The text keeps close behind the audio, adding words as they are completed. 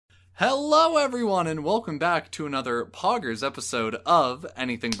Hello, everyone, and welcome back to another Poggers episode of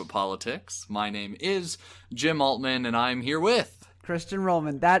Anything But Politics. My name is Jim Altman, and I'm here with... Christian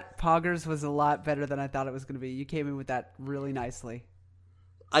Rollman. That Poggers was a lot better than I thought it was going to be. You came in with that really nicely.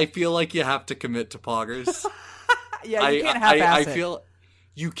 I feel like you have to commit to Poggers. Yeah, you can't half-ass it. I feel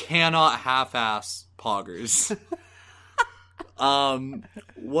you cannot half-ass Poggers.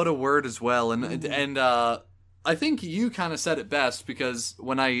 What a word as well, and I think you kind of said it best, because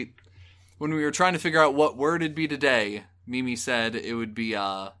when we were trying to figure out what word it'd be today, Mimi said it would be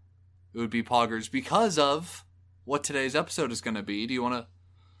Poggers because of what today's episode is going to be. Do you want to?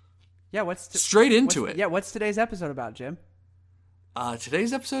 Yeah, straight into it? Yeah, what's today's episode about, Jim?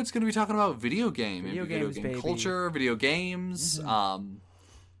 Today's episode is going to be talking about video game baby. culture, video games. Mm-hmm.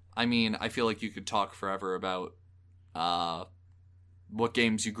 I mean, I feel like you could talk forever about what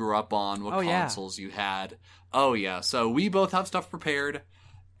games you grew up on, what consoles you had. Oh yeah, so we both have stuff prepared.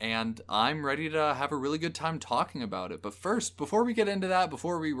 And I'm ready to have a really good time talking about it. But first, before we get into that,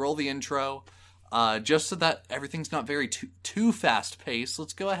 before we roll the intro, just so that everything's not very too fast-paced,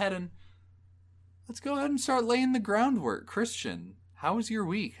 let's go ahead and start laying the groundwork. Christian, how was your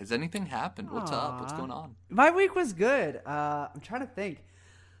week? Has anything happened? What's up? What's going on? My week was good. I'm trying to think.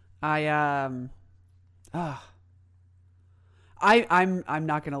 I'm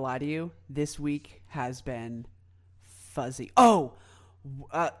not gonna lie to you. This week has been fuzzy. Oh.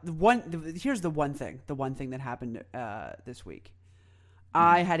 Here's the one thing that happened this week.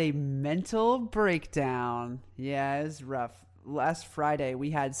 I had a mental breakdown. Yeah, it was rough. Last Friday,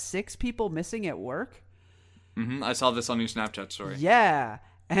 we had 6 people missing at work. Mm-hmm. I saw this on your Snapchat story. Yeah,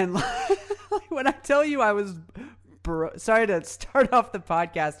 and when I tell you I was sorry to start off the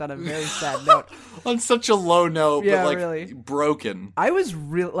podcast on a very sad note. On such a low note, yeah, but really broken. I was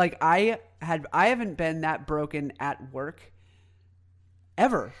real I haven't been that broken at work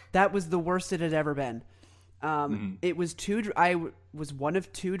ever. That was the worst it had ever been. It was I was one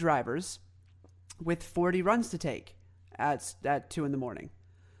of 2 drivers with 40 runs to take at 2 a.m.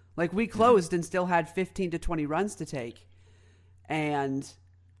 Like, we closed and still had 15 to 20 runs to take, and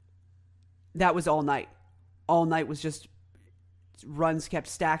that was all night. All night was just runs kept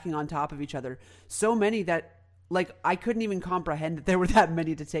stacking on top of each other. So many that, like, I couldn't even comprehend that there were that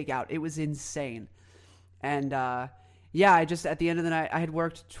many to take out. It was insane. And yeah, at the end of the night, I had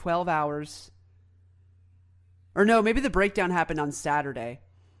worked 12 hours. Or no, maybe the breakdown happened on Saturday.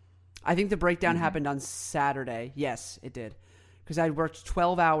 I think the breakdown happened on Saturday. Yes, it did. Because I had worked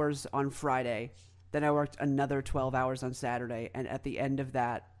 12 hours on Friday. Then I worked another 12 hours on Saturday. And at the end of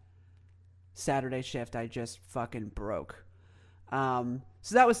that Saturday shift, I just fucking broke. So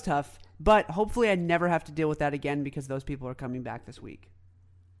that was tough. But hopefully I never have to deal with that again, because those people are coming back this week.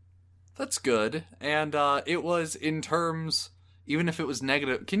 That's good. And it was, in terms, even if it was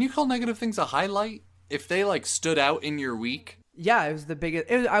negative, can you call negative things a highlight? If they, like, stood out in your week? Yeah, it was the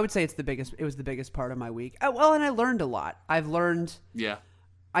biggest. I would say it was the biggest part of my week. Well, and I learned a lot. Yeah.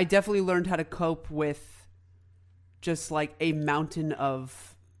 I definitely learned how to cope with just, like, a mountain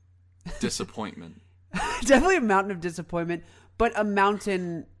of disappointment. Definitely a mountain of disappointment, but a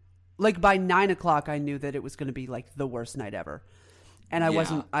mountain, like, by 9:00, I knew that it was going to be, like, the worst night ever. And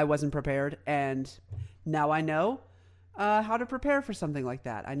I wasn't prepared, and now I know how to prepare for something like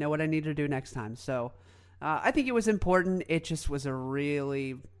that. I know what I need to do next time. So I think it was important. It just was a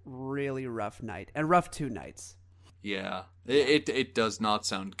really, really rough night, and rough 2 nights. Yeah, it does not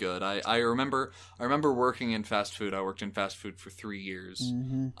sound good. I remember working in fast food. I worked in fast food for 3 years.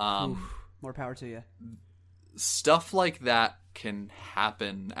 Mm-hmm. More power to you. Stuff like that can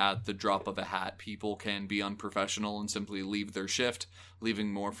happen at the drop of a hat. People can be unprofessional and simply leave their shift,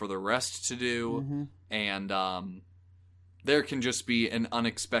 leaving more for the rest to do. Mm-hmm. And there can just be an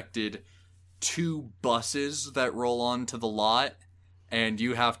unexpected 2 buses that roll onto the lot, and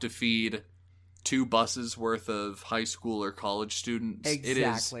you have to feed 2 buses worth of high school or college students.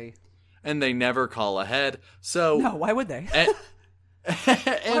 Exactly. And they never call ahead. So no, why would they?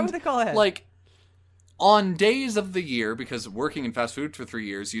 Why would they call ahead? Like, on days of the year, because working in fast food for 3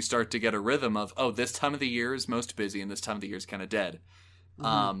 years, you start to get a rhythm of, oh, this time of the year is most busy and this time of the year is kind of dead.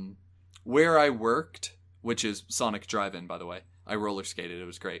 Mm-hmm. Where I worked, which is Sonic Drive-In, by the way, I roller skated. It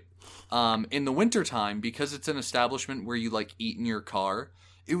was great. In the wintertime, because it's an establishment where you, like, eat in your car,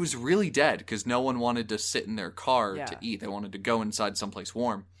 it was really dead because no one wanted to sit in their car to eat. They wanted to go inside someplace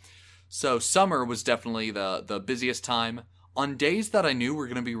warm. So summer was definitely the busiest time. On days that I knew were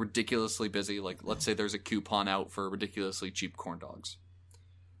going to be ridiculously busy, like let's say there's a coupon out for ridiculously cheap corn dogs,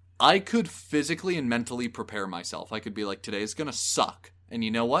 I could physically and mentally prepare myself. I could be like, today's going to suck. And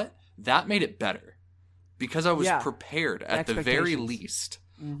you know what? That made it better. Because I was prepared at the very least.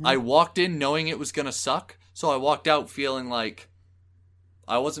 I walked in knowing it was going to suck, so I walked out feeling like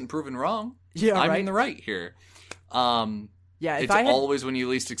I wasn't proven wrong. Yeah, I'm right? in the right here. Yeah, if it's always when you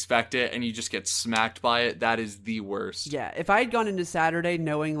least expect it and you just get smacked by it. That is the worst. Yeah, if I had gone into Saturday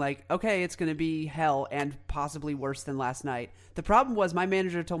knowing, like, okay, it's going to be hell and possibly worse than last night. The problem was my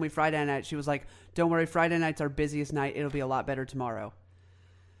manager told me Friday night, she was like, don't worry, Friday night's our busiest night. It'll be a lot better tomorrow.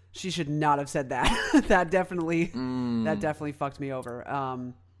 She should not have said that. That definitely fucked me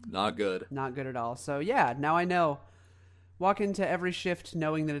over. Not good. Not good at all. So, yeah, now I know. Walk into every shift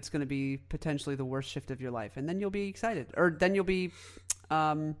knowing that it's going to be potentially the worst shift of your life, and then you'll be excited, or then you'll be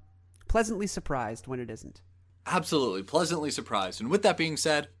pleasantly surprised when it isn't. Absolutely, pleasantly surprised. And with that being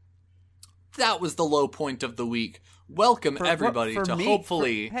said, that was the low point of the week. Welcome everybody to me,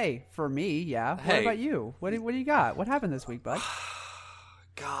 hopefully. For me, yeah. Hey. What about you? What do you got? What happened this week, bud?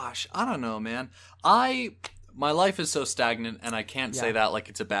 Gosh, I don't know, man. My life is so stagnant, and I can't say that like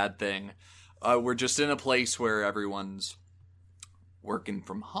it's a bad thing. We're just in a place where everyone's working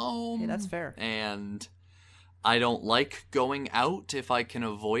from home. Hey, that's fair. And I don't like going out if I can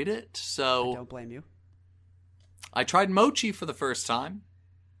avoid it. So I don't blame you. I tried mochi for the first time.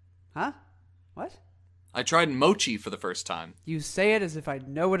 Huh? What? I tried mochi for the first time. You say it as if I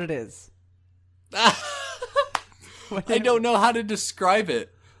know what it is. I don't know how to describe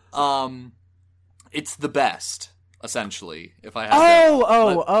it. It's the best, essentially, if I have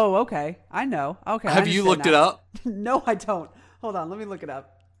okay. I know. Okay. Have you looked it up? No, I don't. Hold on, let me look it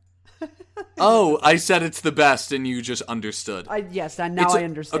up. Oh, I said it's the best, and you just understood. I understand.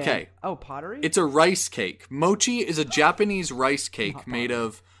 Okay. Oh, pottery? It's a rice cake. Mochi is a Japanese rice cake made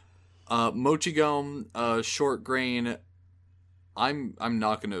of mochigome, short grain. I'm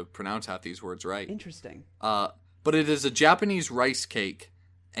not going to pronounce half these words right. Interesting. But it is a Japanese rice cake,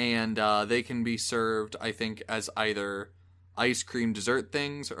 and they can be served, I think, as either ice cream dessert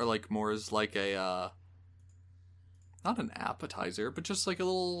things or like more as like a not an appetizer, but just like a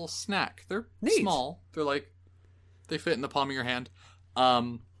little snack. They're small. They're like, they fit in the palm of your hand.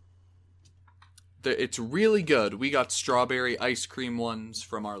 It's really good. We got strawberry ice cream ones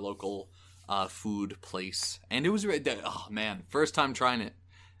from our local food place, and it was oh man, first time trying it.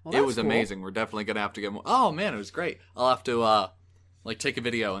 Well, it was cool. amazing. We're definitely gonna have to get more. Oh man, it was great. I'll have to like take a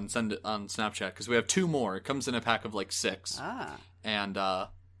video and send it on Snapchat because we have 2 more. It comes in a pack of like 6. And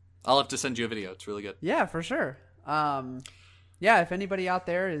I'll have to send you a video. It's really good. Yeah, for sure. Yeah, if anybody out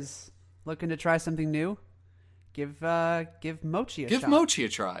there is looking to try something new, give mochi a shot. Give mochi a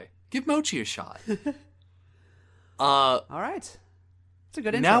try. Give mochi a shot. All right. It's a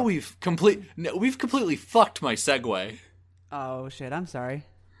good intro. Now we've completely fucked my segue. Oh shit, I'm sorry.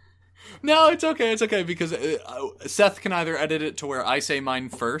 No, it's okay. It's okay because Seth can either edit it to where I say mine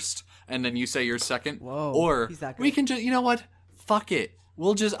first and then you say yours second. Whoa, or he's that good. We can just, you know what? Fuck it.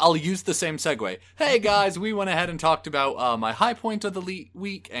 I'll use the same segue. Hey guys, we went ahead and talked about my high point of the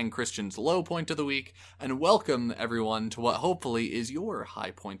week and Christian's low point of the week, and welcome everyone to what hopefully is your high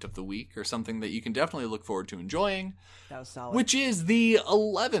point of the week, or something that you can definitely look forward to enjoying. That was solid. Which is the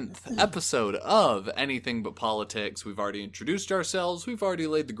 11th episode of Anything But Politics. We've already introduced ourselves. We've already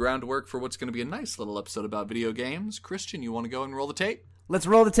laid the groundwork for what's going to be a nice little episode about video games. Christian, you want to go and roll the tape? Let's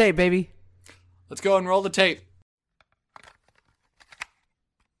roll the tape, baby. Let's go and roll the tape.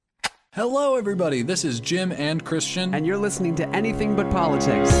 Hello, everybody. This is Jim and Christian. And you're listening to Anything But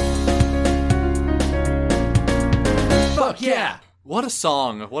Politics. Fuck yeah! What a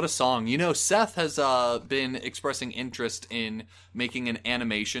song. What a song. You know, Seth has been expressing interest in making an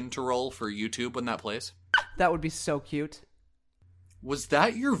animation to roll for YouTube when that plays. That would be so cute. Was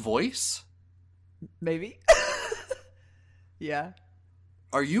that your voice? Maybe. Yeah.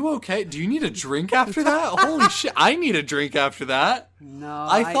 Are you okay? Do you need a drink after that? Holy shit, I need a drink after that. No.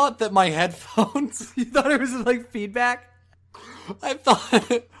 I thought that my headphones... You thought it was like feedback? I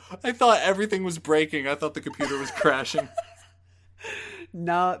thought everything was breaking. I thought the computer was crashing.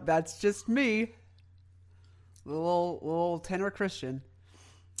 No, that's just me. Little tenor Christian.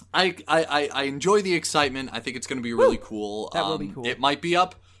 I enjoy the excitement. I think it's going to be really cool. That will be cool. It might be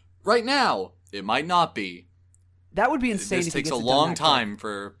up right now. It might not be. That would be insane. This if takes he a gets long time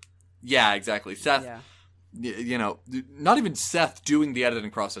for... Yeah, exactly. Seth, you know, not even Seth doing the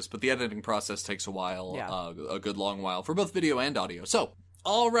editing process, but the editing process takes a while, a good long while, for both video and audio. So,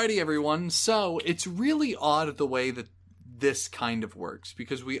 alrighty, everyone. So, it's really odd the way that this kind of works,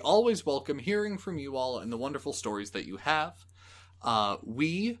 because we always welcome hearing from you all and the wonderful stories that you have.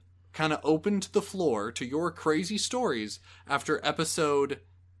 We kind of opened the floor to your crazy stories after episode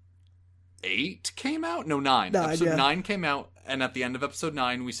 8 came out? No, 9. Episode 9 came out, and at the end of episode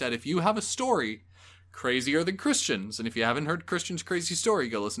 9, we said, if you have a story, crazier than Christians. And if you haven't heard Christian's crazy story,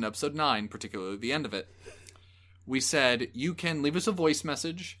 go listen to episode 9, particularly the end of it. We said you can leave us a voice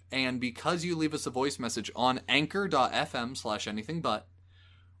message, and because you leave us a voice message on anchor.fm/anythingbut,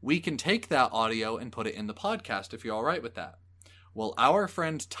 we can take that audio and put it in the podcast if you're all right with that. Well, our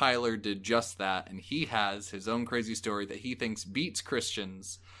friend Tyler did just that, and he has his own crazy story that he thinks beats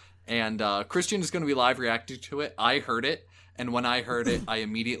Christian's. And Christian is going to be live reacting to it. I heard it, and when I heard it, I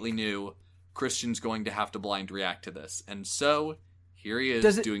immediately knew Christian's going to have to blind react to this. And so, here he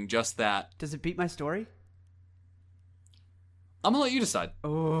is doing just that. Does it beat my story? I'm going to let you decide.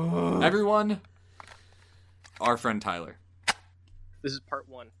 Oh. Everyone, our friend Tyler. This is part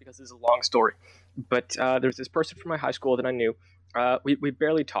 1, because this is a long story. But there's this person from my high school that I knew. We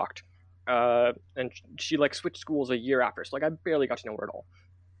barely talked. And she, like, switched schools a year after. So, like, I barely got to know her at all.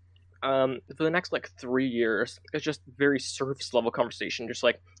 For the next, like, 3 years, it's just very surface level conversation. Just,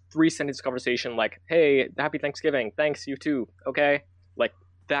 like, 3-sentence conversation, like, hey, happy Thanksgiving. Thanks, you too. Okay? Like,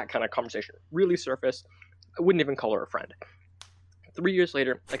 that kind of conversation. Really surface. I wouldn't even call her a friend. 3 years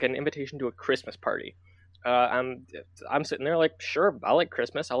later, I get an invitation to a Christmas party. I'm sitting there like, sure, I like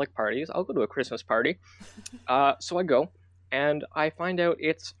Christmas. I like parties. I'll go to a Christmas party. So I go, and I find out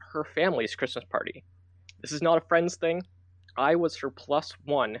it's her family's Christmas party. This is not a friends thing. I was her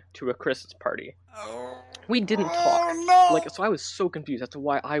 +1 to a Christmas party. We didn't talk. No. Like, so I was so confused as to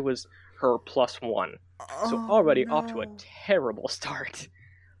why I was her +1. So already off to a terrible start.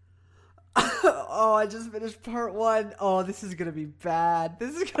 Oh, I just finished part 1. Oh, this is gonna be bad.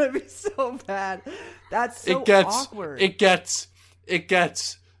 This is gonna be so bad. That's so awkward. It gets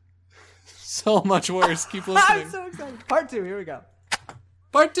so much worse. Keep listening. I'm so excited. Part 2, here we go.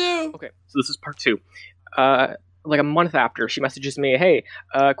 Part 2. Okay, so this is part 2. Like a month after, she messages me, hey,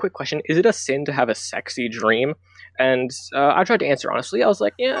 quick question, is it a sin to have a sexy dream? And I tried to answer honestly. I was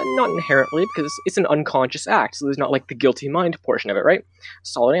like, yeah, not inherently, because it's an unconscious act, so there's not like the guilty mind portion of it, right?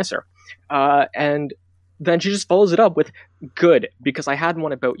 Solid answer. And then she just follows it up with, good, because I had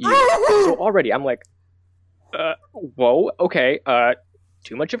one about you. So already I'm like, whoa, okay,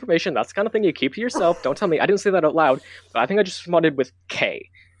 too much information, that's the kind of thing you keep to yourself, don't tell me. I didn't say that out loud, but I think I just responded with K.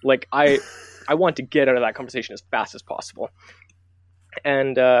 Like, I want to get out of that conversation as fast as possible.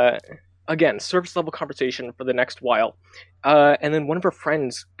 And, again, surface level conversation for the next while. And then one of her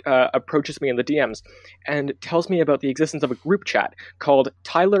friends approaches me in the DMs and tells me about the existence of a group chat called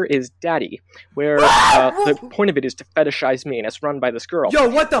Tyler is Daddy, where the point of it is to fetishize me, and it's run by this girl. Yo,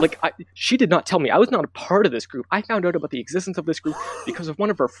 what the... she did not tell me. I was not a part of this group. I found out about the existence of this group because of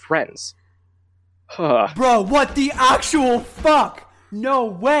one of her friends. Bro, what the actual fuck? No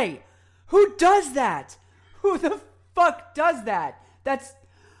way. Who does that? Who the fuck does that? That's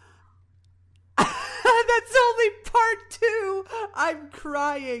only part 2. I'm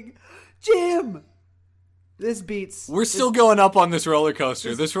crying. Jim! This beats... We're still going up on this roller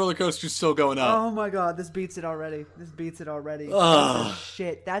coaster. This roller coaster's still going up. Oh my god, this beats it already. Ugh.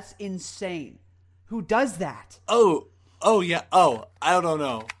 Shit, that's insane. Who does that? Oh yeah. Oh, I don't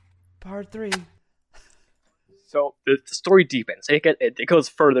know. Part 3. So the story deepens. It goes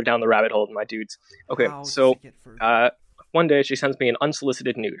further down the rabbit hole, my dudes. Okay, so one day she sends me an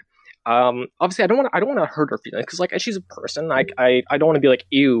unsolicited nude. Obviously I don't want to hurt her feelings, because like she's a person. Like I don't want to be like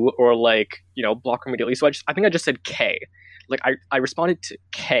ew or like, you know, block her immediately. So I think I just said K. Like I responded to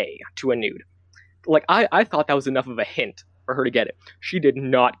K to a nude. Like I thought that was enough of a hint for her to get it. She did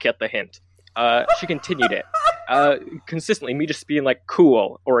not get the hint. She continued it. Consistently, me just being like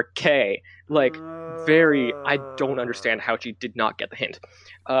cool or K, like I don't understand how she did not get the hint.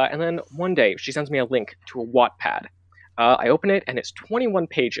 And then one day she sends me a link to a Wattpad. I open it and it's 21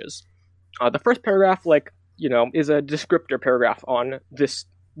 pages. The first paragraph, like, you know, is a descriptor paragraph on this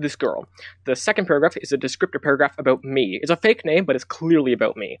girl. The second paragraph is a descriptor paragraph about me. It's a fake name, but it's clearly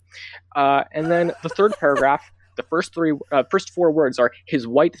about me. And then the third paragraph, the first 4 words are his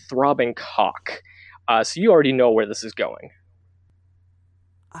white throbbing cock. So you already know where this is going.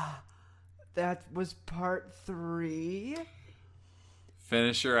 That was part 3.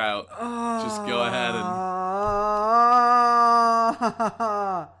 Finish her out. Just go ahead and...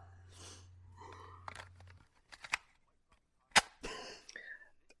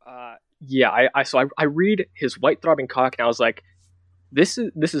 Yeah, I read his white throbbing cock and I was like, this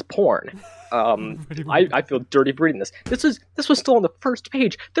is porn. I feel dirty reading this. This was still on the first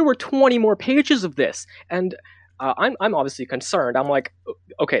page. There were 20 more pages of this, and I'm obviously concerned. I'm like,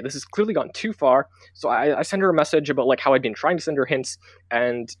 okay, this has clearly gone too far. So I send her a message about like how I've been trying to send her hints,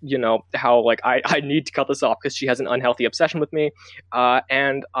 and you know how like I need to cut this off because she has an unhealthy obsession with me,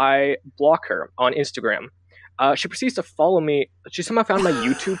 and I block her on Instagram. She proceeds to follow me. She somehow found my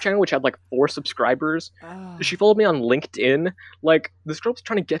YouTube channel, which had like 4 subscribers. Oh. She followed me on LinkedIn. Like, this girl's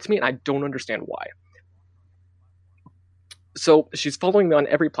trying to get to me, and I don't understand why. So she's following me on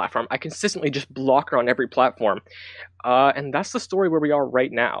every platform. I consistently just block her on every platform. And that's the story where we are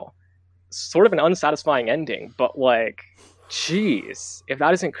right now. Sort of an unsatisfying ending, but like, jeez, if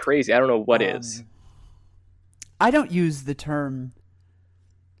that isn't crazy, I don't know what is. I don't use the term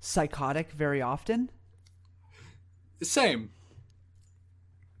psychotic very often. Same.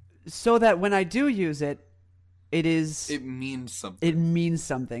 So that when I do use it, it means something. It means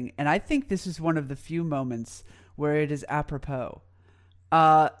something. And I think this is one of the few moments where it is apropos.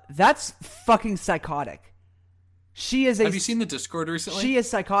 That's fucking psychotic. She is Have you seen the Discord recently? She is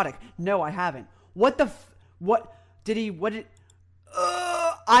psychotic. No, I haven't.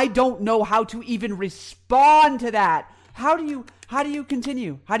 I don't know how to even respond to that. How do you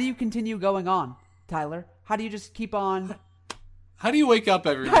continue? How do you continue going on, Tyler? How do you just keep on? How do you wake up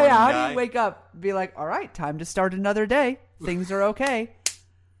every morning, How do you wake up? Be like, all right, time to start another day. Things are okay.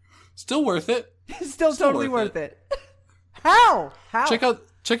 Still worth it. Still totally worth it. How? Check out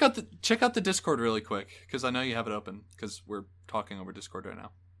the Discord really quick, because I know you have it open, because we're talking over Discord right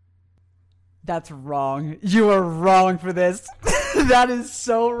now. That's wrong. You are wrong for this. That is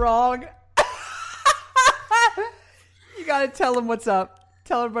so wrong. You gotta tell them what's up.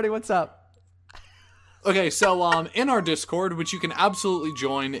 Tell everybody what's up. Okay, so in our Discord, which you can absolutely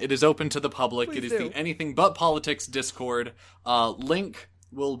join, it is open to the public. Please it is do. the Anything But Politics Discord. Link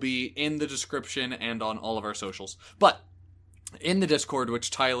will be in the description and on all of our socials. But in the Discord, which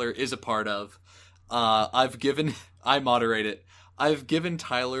Tyler is a part of, I moderate it. I've given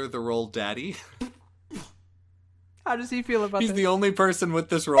Tyler the role Daddy. How does he feel about He's this? the only person with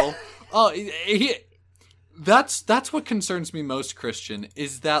this role. That's what concerns me most, Christian,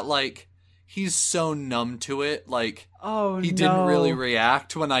 is that, like, he's so numb to it. Like, he didn't really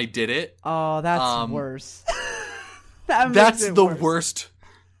react when I did it. Oh, that's worse. That's the worst.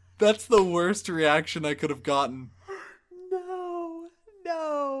 That's the worst reaction I could have gotten.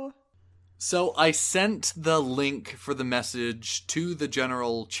 No. So I sent the link for the message to the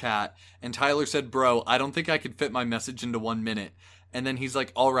general chat, and Tyler said, bro, I don't think I could fit my message into 1 minute. And then he's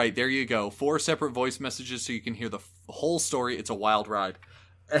like, all right, there you go. 4 separate voice messages so you can hear the whole story. It's a wild ride.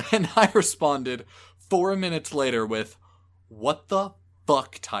 And I responded 4 minutes later with, what the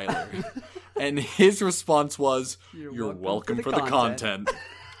fuck, Tyler? And his response was, you're welcome for the content.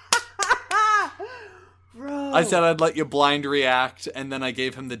 Bro. I said I'd let you blind react, and then I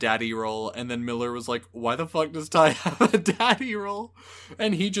gave him the daddy role, and then Miller was like, why the fuck does Ty have a daddy role?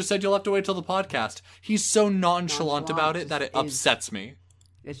 And he just said, you'll have to wait till the podcast. He's so nonchalant about it that it upsets me.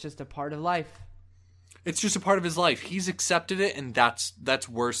 It's just a part of life. It's just a part of his life. He's accepted it, and that's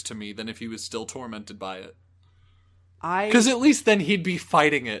worse to me than if he was still tormented by it. Because at least then he'd be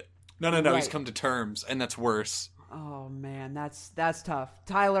fighting it. No, right. He's come to terms, and that's worse. Oh, man, that's tough.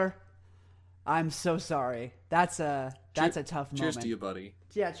 Tyler, I'm so sorry. That's a tough moment. Cheers to you, buddy.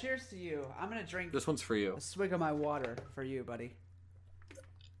 Yeah, cheers to you. I'm going to drink... This one's for you. A swig of my water for you, buddy.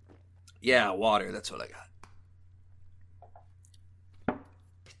 Yeah, water. That's what I got.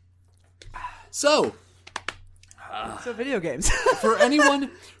 So video games. for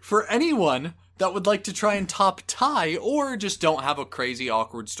anyone that would like to try and top Ty, or just don't have a crazy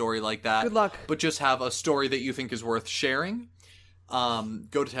awkward story like that, good luck, but just have a story that you think is worth sharing,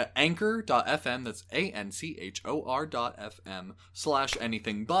 go to anchor.fm, that's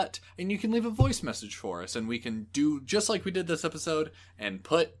anchor.fm/anythingbut, and you can leave a voice message for us, and we can do just like we did this episode and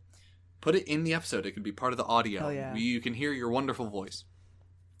put it in the episode. It could be part of the audio. Hell yeah. You can hear your wonderful voice.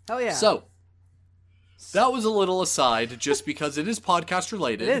 Hell yeah. So that was a little aside, just because it is podcast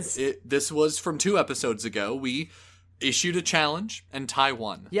related. It is. This was from 2 episodes ago. We issued a challenge, and Ty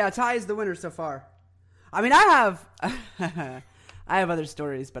won. Yeah, Ty is the winner so far. I mean, I have other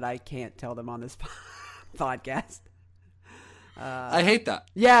stories, but I can't tell them on this podcast. I hate that.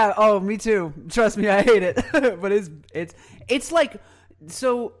 Yeah. Oh, me too. Trust me, I hate it. But it's like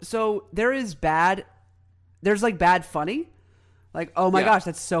so. There's like bad funny. Like, oh my gosh,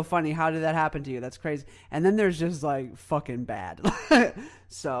 that's so funny. How did that happen to you? That's crazy. And then there's just like fucking bad.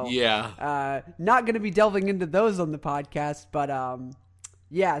 So yeah, not going to be delving into those on the podcast, but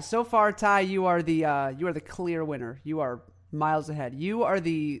yeah. So far, Ty, you are the clear winner. You are miles ahead. You are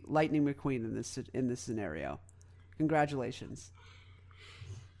the Lightning McQueen in this scenario. Congratulations.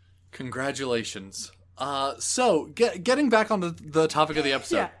 Congratulations. So getting back on the topic of the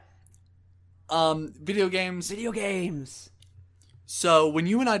episode. Yeah. Video games. Video games. So when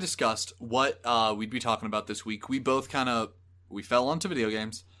you and I discussed what we'd be talking about this week, we both we fell onto video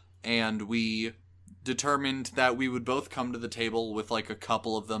games, and we determined that we would both come to the table with like a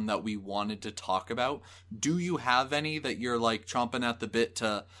couple of them that we wanted to talk about. Do you have any that you're like chomping at the bit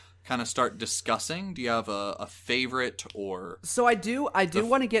to kind of start discussing? Do you have a favorite or? So I do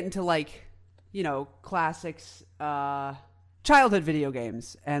want to get into like, classics, childhood video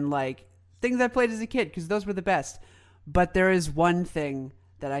games and like things I played as a kid because those were the best. But there is one thing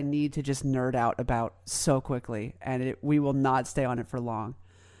that I need to just nerd out about so quickly, and we will not stay on it for long.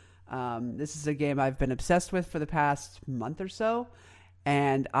 This is a game I've been obsessed with for the past month or so,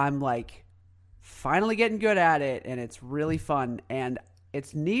 and I'm like finally getting good at it, and it's really fun, and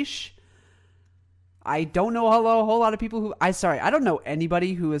it's niche. I don't know a whole lot of people I don't know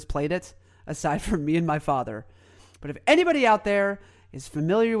anybody who has played it aside from me and my father. But if anybody out there is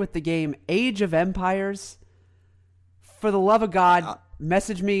familiar with the game Age of Empires, for the love of God,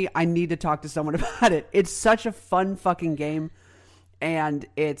 message me. I need to talk to someone about it. It's such a fun fucking game, and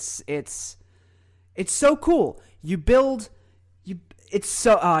it's so cool. It's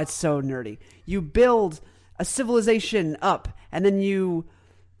so nerdy. You build a civilization up, and then you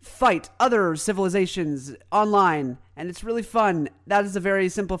fight other civilizations online, and it's really fun. That is a very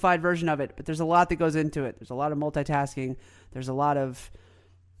simplified version of it, but there's a lot that goes into it. There's a lot of multitasking. There's a lot of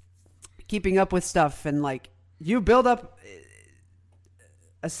keeping up with stuff, and like you build up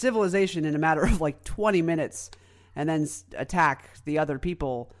a civilization in a matter of like 20 minutes and then attack the other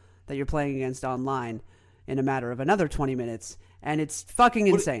people that you're playing against online in a matter of another 20 minutes. And it's fucking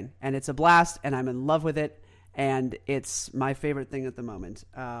insane. And it's a blast, and I'm in love with it. And it's my favorite thing at the moment.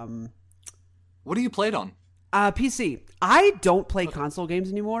 What do you play it on? PC. I don't play console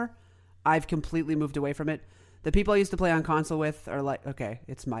games anymore. I've completely moved away from it. The people I used to play on console with are like, okay,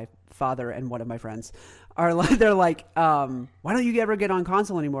 it's my father and one of my friends are like, they're like, why don't you ever get on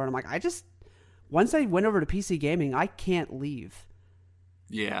console anymore? And I'm like, once I went over to PC gaming, I can't leave.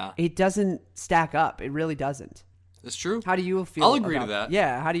 Yeah. It doesn't stack up. It really doesn't. It's true. How do you feel? I'll agree to that.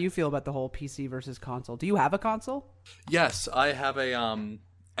 Yeah. How do you feel about the whole PC versus console? Do you have a console? Yes, I have a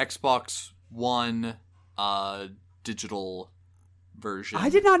Xbox One digital version. I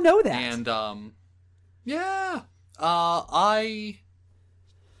did not know that. And yeah, I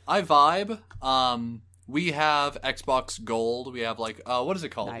vibe. We have Xbox Gold. We have like what is it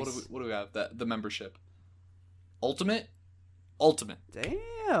called? Nice. What do we have? The membership. Ultimate.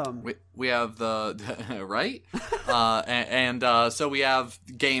 Damn. We have the right, so we have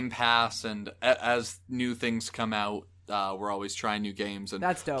Game Pass, and as new things come out, we're always trying new games and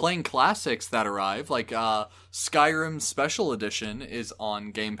that's dope. Playing classics that arrive. Like Skyrim Special Edition is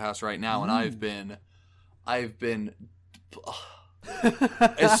on Game Pass right now, and I've been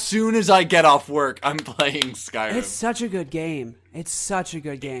as soon as I get off work, I'm playing Skyrim. It's such a good game.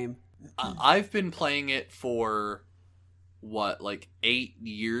 I've been playing it for like 8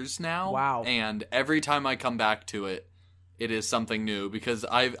 years now. Wow. And every time I come back to it, it is something new because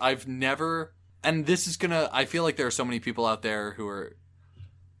I've never, and this is I feel like there are so many people out there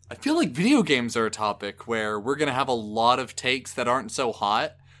I feel like video games are a topic where we're gonna have a lot of takes that aren't so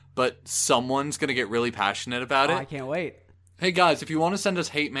hot, but someone's gonna get really passionate about it. I can't wait. Hey guys, if you want to send us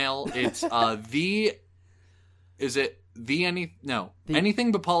hate mail, it's anything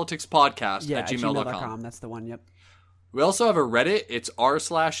but politics podcast at gmail.com. That's the one. Yep. We also have a Reddit. It's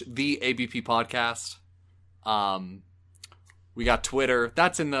r/the ABP podcast. We got Twitter.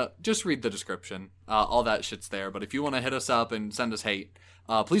 That's just read the description. All that shit's there. But if you want to hit us up and send us hate,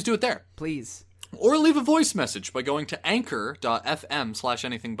 please do it there. Please. Or leave a voice message by going to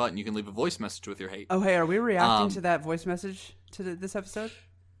anchor.fm/anythingbut. You can leave a voice message with your hate. Oh, hey, are we reacting to that voice message to this episode?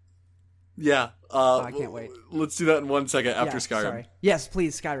 Yeah. I can't wait. Let's do that in 1 second after Skyrim. Sorry. Yes,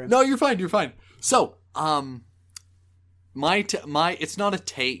 please, Skyrim. No, you're fine. So, my it's not a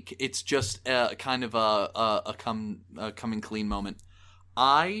take. It's just kind of a coming clean moment.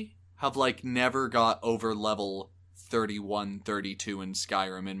 I have like never got over level 31, 32 in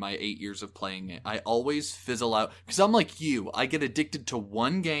Skyrim in my 8 years of playing it. I always fizzle out because I'm like you. I get addicted to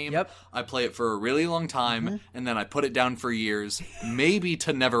one game. Yep. I play it for a really long time, and then I put it down for years, maybe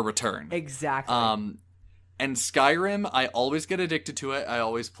to never return. Exactly. And Skyrim, I always get addicted to it. I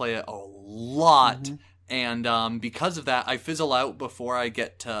always play it a lot. And because of that, I fizzle out before I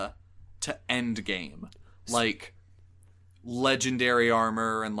get to end game. Like legendary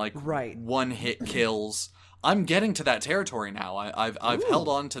armor and like one-hit kills. I'm getting to that territory now. I've held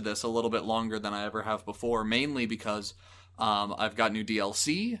on to this a little bit longer than I ever have before, mainly because I've got new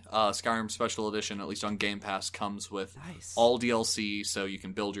DLC. Skyrim Special Edition, at least on Game Pass, comes with all DLC, so you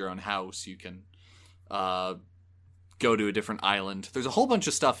can build your own house. You can go to a different island. There's a whole bunch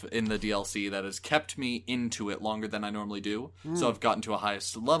of stuff in the DLC that has kept me into it longer than I normally do. So I've gotten to a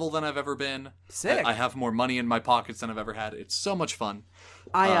highest level than I've ever been. Sick. I have more money in my pockets than I've ever had. It's so much fun.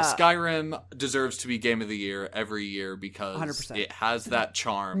 Skyrim deserves to be Game of the Year every year because 100%. it has that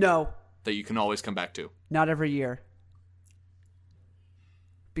charm that you can always come back to. Not every year.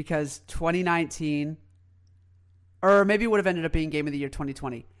 Because 2019, or maybe it would have ended up being Game of the Year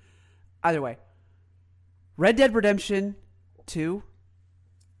 2020. Either way. Red Dead Redemption 2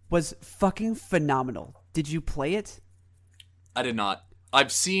 was fucking phenomenal. Did you play it? I did not.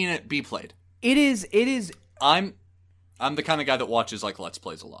 I've seen it be played. It is. I'm the kind of guy that watches like Let's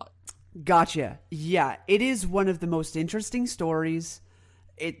Plays a lot. Gotcha. Yeah, it is one of the most interesting stories.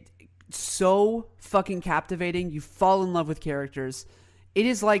 It's so fucking captivating. You fall in love with characters. It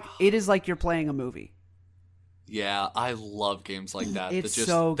is like you're playing a movie. Yeah, I love games like that. It's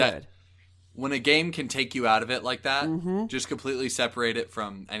so good. When a game can take you out of it like that, just completely separate it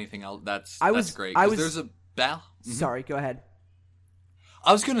from anything else. That's great. There's a Sorry, go ahead.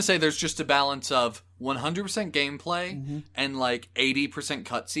 I was going to say there's just a balance of 100% gameplay and like 80%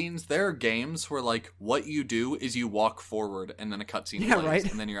 cutscenes. There are games where like what you do is you walk forward and then a cutscene plays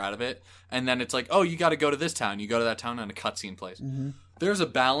right? and then you're out of it. And then it's like, oh, you got to go to this town. You go to that town and a cutscene plays. There's a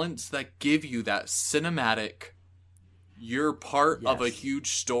balance that give you that cinematic, you're part of a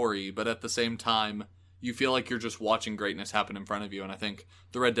huge story, but at the same time, you feel like you're just watching greatness happen in front of you. And I think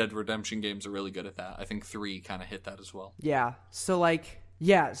the Red Dead Redemption games are really good at that. I think 3 kind of hit that as well. Yeah. So I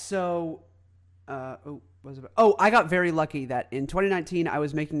got very lucky that in 2019 I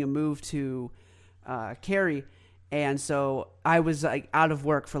was making a move to Cary, and so I was like out of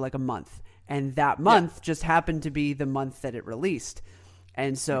work for like a month, and that month just happened to be the month that it released,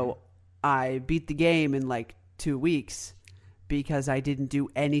 and so I beat the game in like 2 weeks because I didn't do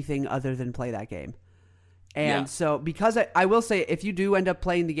anything other than play that game. And so because I will say, if you do end up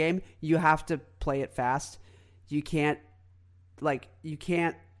playing the game, you have to play it fast. You can't it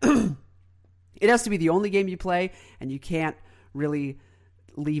has to be the only game you play, and you can't really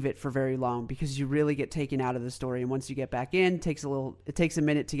leave it for very long because you really get taken out of the story. And once you get back in, it takes a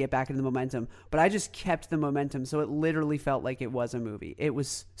minute to get back into the momentum. But I just kept the momentum, so it literally felt like it was a movie. It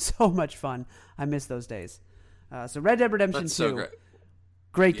was so much fun. I miss those days. So Red Dead Redemption 2, so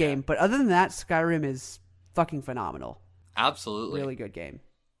great game. But other than that, Skyrim is fucking phenomenal. Absolutely. Really good game.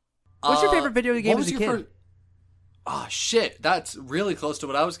 What's your favorite video game as a kid? Oh, shit. That's really close to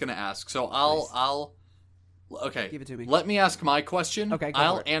what I was going to ask. So I'll okay. Give it to me. Let me ask my question. Okay,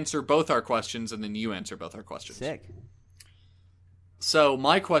 I'll answer both our questions, and then you answer both our questions. Sick. So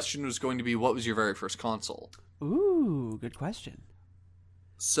my question was going to be, what was your very first console? Ooh, good question.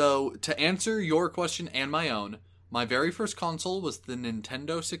 So to answer your question and my own, my very first console was the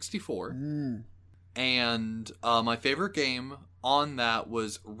Nintendo 64. And my favorite game on that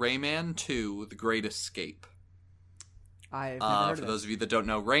was Rayman 2, The Great Escape. I've never heard for of those of you that don't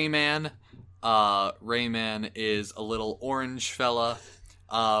know Rayman, Rayman is a little orange fella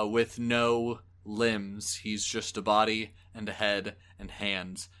with no limbs. He's just a body and a head and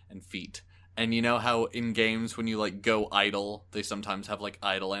hands and feet. And you know how in games when you like go idle, they sometimes have like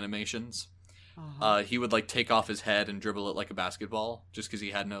idle animations? He would like take off his head and dribble it like a basketball just because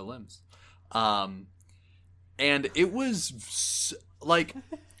he had no limbs. And it was like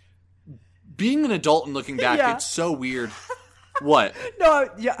being an adult and looking back, it's so weird. What? No,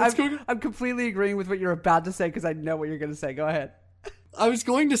 yeah, I'm completely agreeing with what you're about to say because I know what you're going to say. Go ahead. I was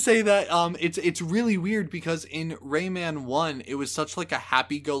going to say that it's really weird because in Rayman 1, it was such like a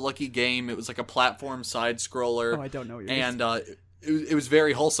happy-go-lucky game. It was like a platform side-scroller. Oh, I don't know what you're And it was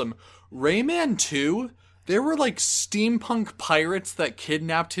very wholesome. Rayman 2, there were like steampunk pirates that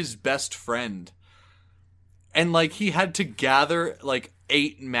kidnapped his best friend. And like he had to gather like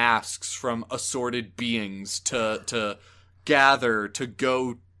 8 masks from assorted beings to gather to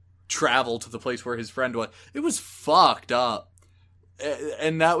go travel to the place where his friend was. It was fucked up.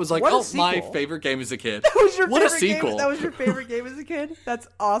 And that was like, my favorite game as a kid. That was your what favorite a sequel. Game? That was your favorite game as a kid? That's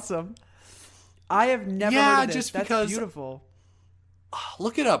awesome. I have never heard of this. Just That's because beautiful.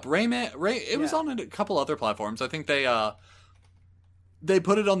 Look it up. It was on a couple other platforms. I think they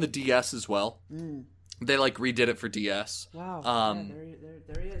put it on the DS as well. They like redid it for DS. Wow.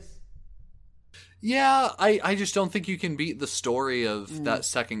 There he is. Yeah, I just don't think you can beat the story of that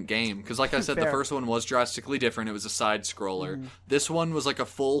second game. Because like I said, the first one was drastically different. It was a side-scroller. This one was like a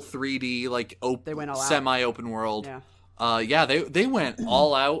full 3D, like semi-open world. Yeah. They went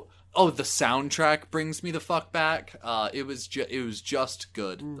all out. the soundtrack brings me the fuck back. It was just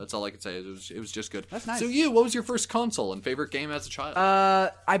good. That's all I can say. It was just good. That's nice. So what was your first console and favorite game as a child?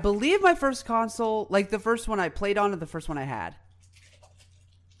 I believe my first console, like the first one I played on, or the first one I had.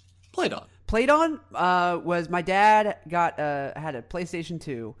 Played on was my dad had a PlayStation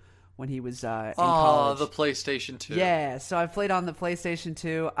 2 when he was in college. The PlayStation 2. Yeah, so I played on the PlayStation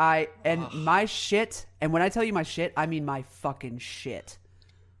 2. My shit, and when I tell you my shit, I mean my fucking shit,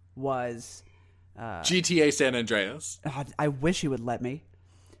 was GTA San Andreas. I wish he would let me.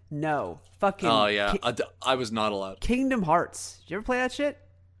 No. Fucking Oh yeah, I was not allowed. Kingdom Hearts. Did you ever play that shit?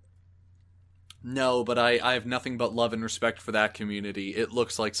 No, but I have nothing but love and respect for that community. It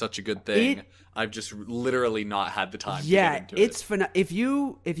looks like such a good thing. I've just literally not had the time to get into it's if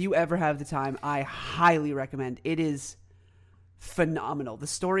you ever have the time, I highly recommend. It is phenomenal. The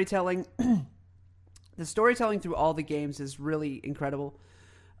storytelling through all the games is really incredible.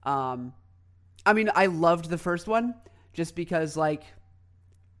 I mean, I loved the first one just because, like,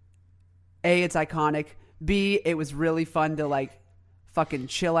 A, it's iconic. B, it was really fun to, like, fucking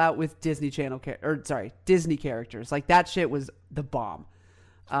chill out with Disney Disney characters. Like, that shit was the bomb.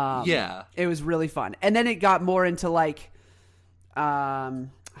 Yeah. It was really fun. And then it got more into, like, how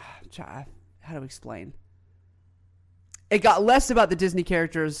do we explain? It got less about the Disney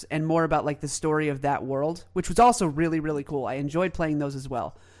characters and more about, like, the story of that world, which was also really, really cool. I enjoyed playing those as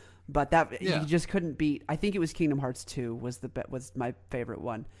well. But you just couldn't beat. I think it was Kingdom Hearts 2 was my favorite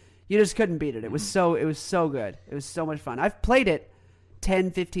one. You just couldn't beat it. It was so good. It was so much fun. I've played it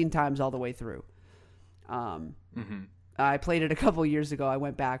 10, 15 times all the way through. I played it a couple years ago. I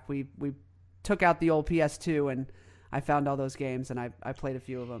went back. We took out the old PS2 and I found all those games and I played a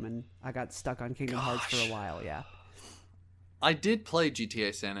few of them and I got stuck on Kingdom Hearts for a while. Yeah. I did play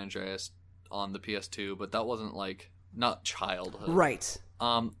GTA San Andreas on the PS2, but that wasn't not childhood. Right.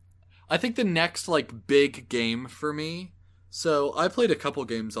 I think the next big game for me. So I played a couple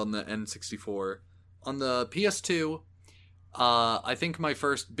games on the N64. On the PS2, I think my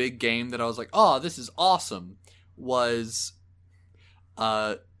first big game that I was like, "Oh, this is awesome," was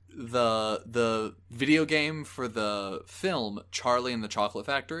the video game for the film Charlie and the Chocolate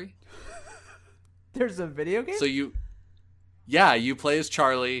Factory. There's a video game? So you play as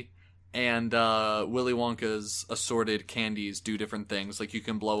Charlie, and Willy Wonka's assorted candies do different things. Like, you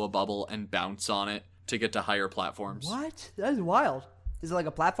can blow a bubble and bounce on it to get to higher platforms. What? That is wild. Is it like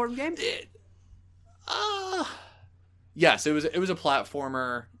a platform game? Yes, it was a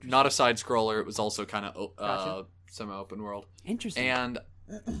platformer, not a side scroller. It was also kind of Gotcha. semi-open world. Interesting. And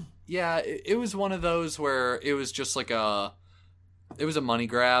yeah, it was one of those where it was just it was a money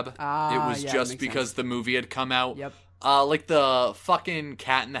grab. It was just because sense. The movie had come out. Yep. Like the fucking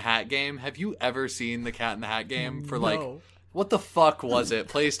Cat in the Hat game. Have you ever seen the Cat in the Hat game for No. what the fuck was it?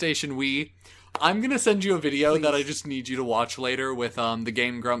 PlayStation Wii? I'm gonna send you a video that I just need you to watch later with the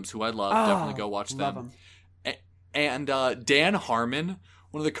Game Grumps, who I love. Definitely go watch them. And Dan Harmon,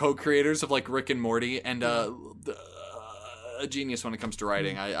 one of the co-creators of Rick and Morty, and a genius when it comes to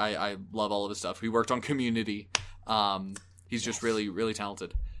writing. I love all of his stuff. He worked on Community. He's just really, really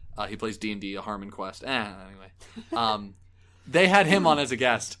talented. He plays D&D, a Harmon Quest. Anyway. They had him on as a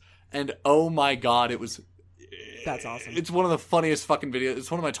guest, and oh my god, That's awesome. It's one of the funniest fucking videos.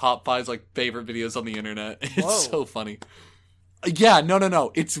 It's one of my top 5 favorite videos on the internet. It's so funny. Yeah,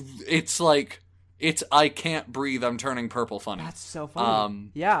 no. It's I can't breathe, I'm turning purple funny. That's so funny.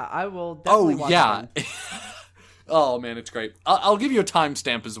 Yeah, I will definitely watch it. Oh man, it's great. I'll give you a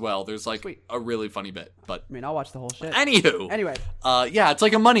timestamp as well. There's Sweet. a really funny bit, but I mean, I'll watch the whole shit. Anyway, yeah, it's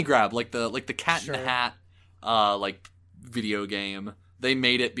like a money grab, like the Cat in the Hat, video game. They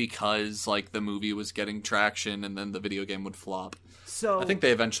made it because the movie was getting traction, and then the video game would flop. So I think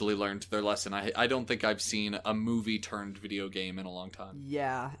they eventually learned their lesson. I don't think I've seen a movie turned video game in a long time.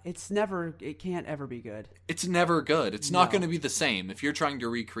 Yeah, it can't ever be good. It's never good. It's not going to be the same. If you're trying to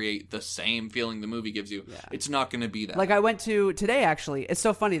recreate the same feeling the movie gives you, it's not going to be that. I went to today, actually. It's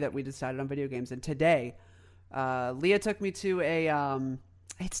so funny that we decided on video games. And today, Leah took me to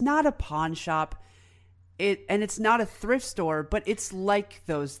it's not a pawn shop. And it's not a thrift store, but it's like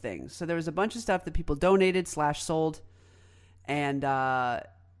those things. So there was a bunch of stuff that people donated / sold. And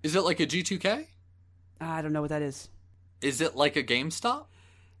is it like a G2K? I don't know what that is. Is it like a GameStop?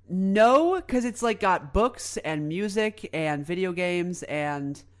 No, because it's got books and music and video games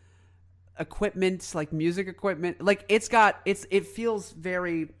and equipment, music equipment. It feels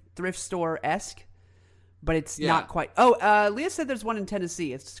very thrift store-esque, but it's not quite. Oh, Leah said there's one in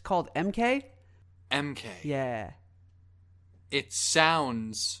Tennessee. It's called MK. MK. Yeah. It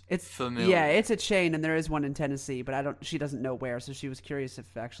sounds familiar. Yeah, it's a chain, and there is one in Tennessee, but she doesn't know where, so she was curious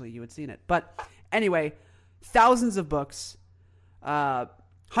if actually you had seen it. But anyway, thousands of books,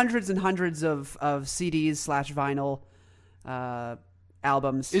 hundreds and hundreds of CDs/vinyl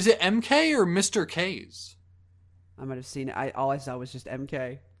albums. Is it MK or Mr. K's? I might have seen it. All I saw was just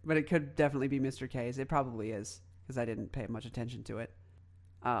MK, but it could definitely be Mr. K's. It probably is, because I didn't pay much attention to it.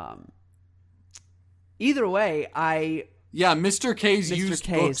 Either way, Yeah, Mr. K's used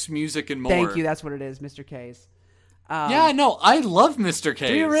books, music, and more. Thank you. That's what it is, Mr. K's. Yeah, no, I love Mr. K's.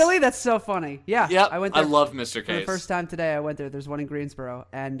 Do you really? That's so funny. Yeah, I went there. I love Mr. K's. For the first time today, I went there. There's one in Greensboro,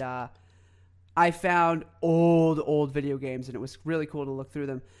 and I found old video games, and it was really cool to look through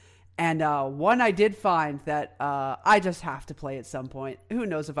them. And one I did find that I just have to play at some point. Who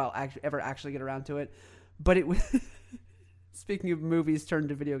knows if I'll ever actually get around to it? But it was speaking of movies turned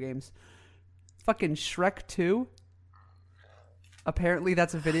to video games, fucking Shrek 2. Apparently,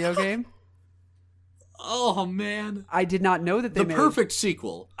 that's a video game. Oh man! I did not know that they made the perfect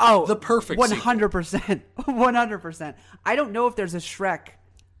sequel. Oh, the perfect 100%, 100%. I don't know if there's a Shrek,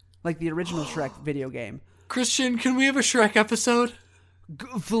 like the original Shrek video game. Christian, can we have a Shrek episode?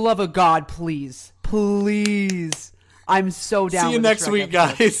 For the love of God, please, please! I'm so down. See you next week,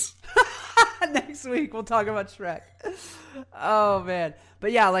 guys. Next week we'll talk about Shrek. Oh man,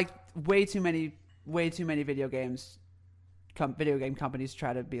 but yeah, like way too many video games. Video game companies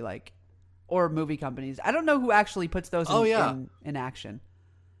try to be like, or movie companies. I don't know who actually puts those in action.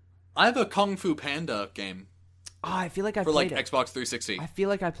 I have a Kung Fu Panda game. Oh, I feel like I played it. For Xbox 360. I feel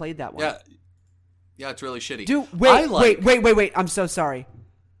like I played that one. Yeah, it's really shitty. Wait. I'm so sorry.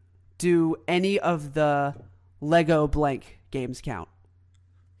 Do any of the Lego blank games count?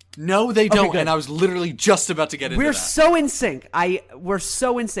 No, they don't. And I was literally just about to get into that. We're so in sync. We're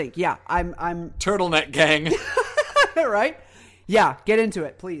so in sync. Yeah, I'm Turtleneck gang. Right? Yeah, get into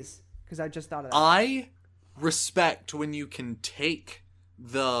it, please, because I just thought of that. I respect when you can take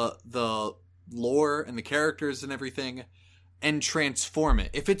the lore and the characters and everything and transform it.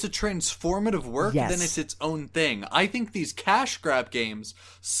 If it's a transformative work, then it's its own thing. I think these cash grab games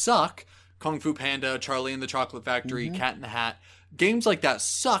suck. Kung Fu Panda, Charlie and the Chocolate Factory, Cat in the Hat. Games like that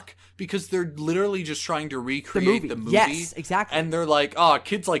suck because they're literally just trying to recreate the movie. Yes, exactly. And they're like, oh,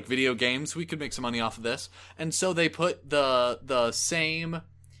 kids like video games. We could make some money off of this. And so they put the same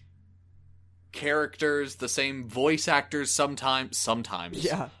characters, the same voice actors sometimes.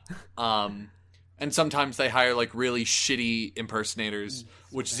 Yeah. And sometimes they hire like really shitty impersonators,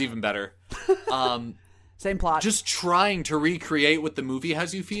 which is even better. Same plot. Just trying to recreate what the movie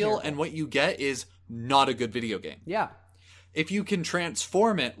has you feel, and what you get is not a good video game. Yeah. If you can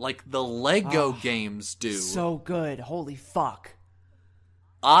transform it like the Lego games do. So good. Holy fuck.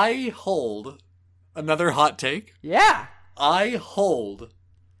 I hold another hot take. Yeah. I hold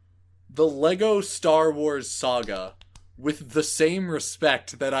the Lego Star Wars saga with the same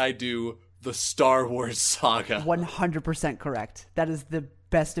respect that I do the Star Wars saga. 100% correct. That is the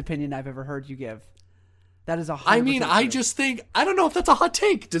best opinion I've ever heard you give. That is 100%. I mean, I just think, I don't know if that's a hot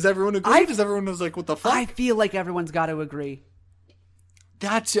take. Does everyone agree? Does everyone was like, what the fuck? I feel like everyone's got to agree.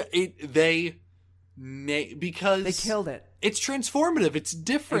 That's it. Because they killed it. It's transformative. It's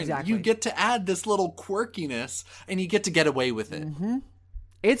different. Exactly. You get to add this little quirkiness, and you get to get away with it. Mm-hmm.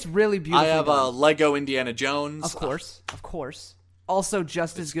 It's really beautiful. I have a Lego Indiana Jones. Of course. Also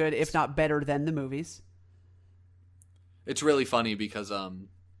just as good, if not better, than the movies. It's really funny because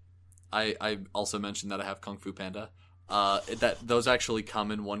I also mentioned that I have Kung Fu Panda. That those actually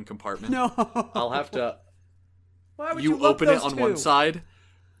come in one compartment. No, I'll have to. Why would you open it on one side?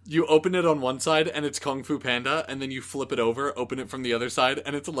 You open it on one side and it's Kung Fu Panda, and then you flip it over, open it from the other side,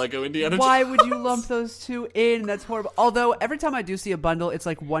 and it's Lego Indiana Jones. Why would you lump those two in? That's horrible. Although every time I do see a bundle, it's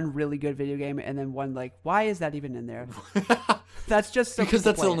like one really good video game and then one like, why is that even in there? That's just so because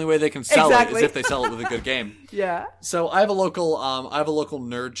that's the only way they can sell it is if they sell it with a good game. Yeah. So I have a local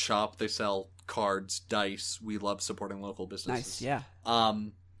nerd shop. They sell cards, dice. We love supporting local businesses. Nice. Yeah.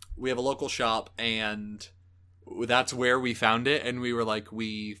 We have a local shop, and that's where we found it, and we were like,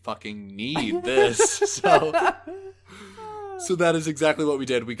 we fucking need this. So that is exactly what we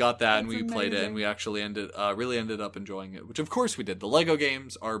did. We got that, and we played it, and we actually really ended up enjoying it, which of course we did. The Lego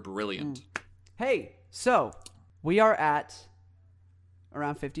games are brilliant. Hey, so we are at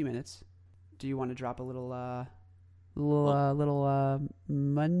around 50 minutes. Do you want to drop a little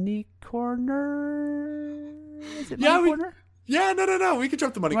money corner? Is it money corner? Yeah, no. We can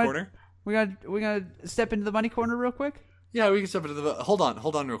drop the money corner. We gotta step into the money corner real quick. Yeah, we can step into the. Hold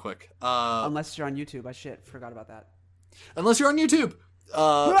on, real quick. Unless you're on YouTube, I forgot about that. Unless you're on YouTube,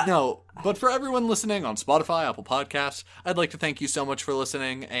 No, but for everyone listening on Spotify, Apple Podcasts, I'd like to thank you so much for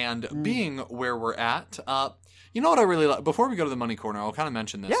listening and being where we're at. You know what I really love? Before we go to the money corner, I'll kind of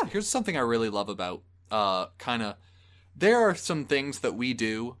mention this. Yeah. Here's something I really love about there are some things that we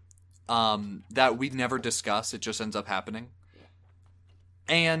do that we never discuss. It just ends up happening.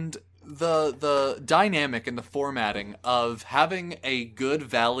 And the dynamic and the formatting of having a good,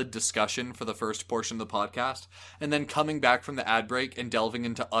 valid discussion for the first portion of the podcast and then coming back from the ad break and delving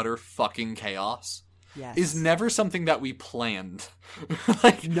into utter fucking chaos is never something that we planned.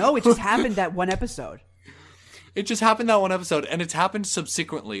 No, it just happened that one episode. It just happened that one episode, and it's happened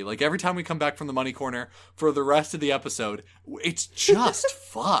subsequently. Like, every time we come back from the money corner for the rest of the episode, it's just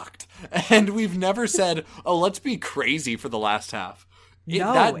fucked. And we've never said, oh, let's be crazy for the last half.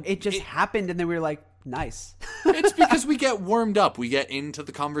 It just happened, and then we were like, nice. It's because we get warmed up. We get into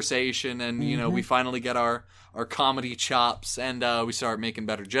the conversation, and, you know, we finally get our comedy chops, and we start making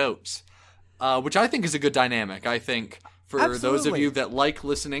better jokes, which I think is a good dynamic. I think for those of you that like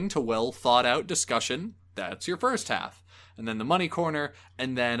listening to well-thought-out discussion, that's your first half. And then the money corner,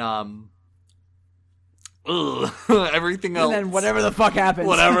 and then everything else. And then whatever the fuck happens.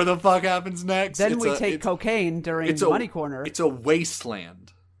 Whatever the fuck happens next. Then we take cocaine during the money corner. It's a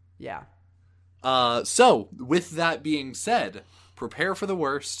wasteland. Yeah. So, with that being said, prepare for the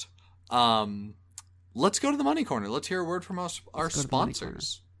worst. Let's go to the money corner. Let's hear a word from our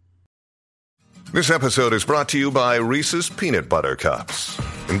sponsors. This episode is brought to you by Reese's Peanut Butter Cups.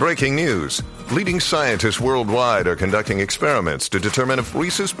 In breaking news, leading scientists worldwide are conducting experiments to determine if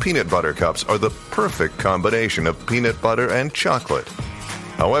Reese's Peanut Butter Cups are the perfect combination of peanut butter and chocolate.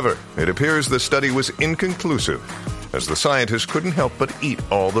 However, it appears the study was inconclusive, as the scientists couldn't help but eat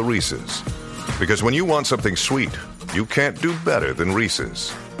all the Reese's. Because when you want something sweet, you can't do better than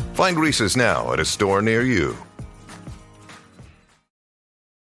Reese's. Find Reese's now at a store near you.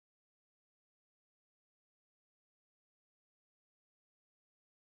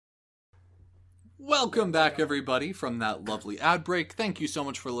 Welcome back, everybody, from that lovely ad break. Thank you so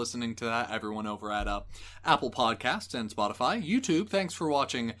much for listening to that, everyone over at Apple Podcasts and Spotify. YouTube, thanks for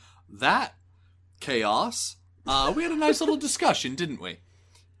watching that chaos. We had a nice little discussion, didn't we?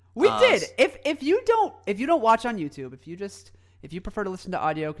 We did. If you don't watch on YouTube, if you prefer to listen to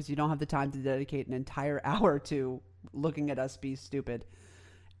audio because you don't have the time to dedicate an entire hour to looking at us be stupid,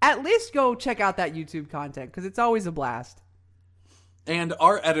 at least go check out that YouTube content because it's always a blast. And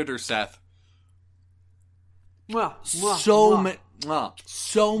our editor, Seth.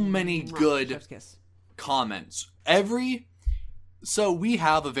 So many good comments. So we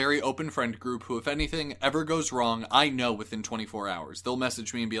have a very open friend group who, if anything ever goes wrong, I know within 24 hours. They'll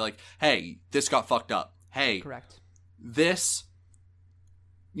message me and be like, hey, this got fucked up. Hey, correct. This,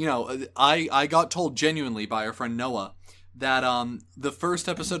 you know, I got told genuinely by our friend Noah that the first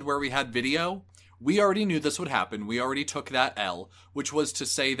episode where we had video, we already knew this would happen. We already took that L, which was to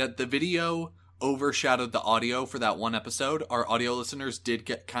say that the video overshadowed the audio for that one episode. Our audio listeners did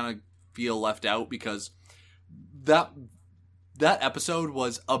get kind of feel left out because that episode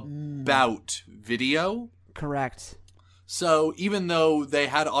was about video. Correct. So even though they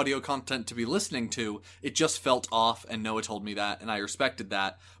had audio content to be listening to, it just felt off, and Noah told me that, and I respected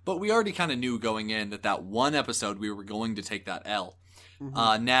that. But we already kind of knew going in that one episode we were going to take that L.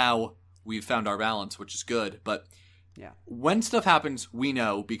 Now we've found our balance, which is good, but yeah. When stuff happens, we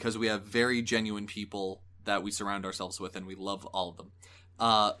know because we have very genuine people that we surround ourselves with, and we love all of them.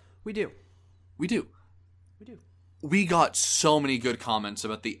 We do. We got so many good comments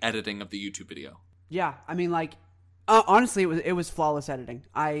about the editing of the YouTube video. Yeah, I mean, like, honestly, it was flawless editing.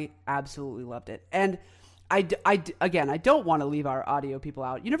 I absolutely loved it, and I don't want to leave our audio people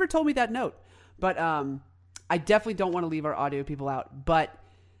out. You never told me that note, but I definitely don't want to leave our audio people out. But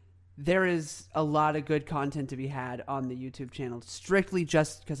there is a lot of good content to be had on the YouTube channel, strictly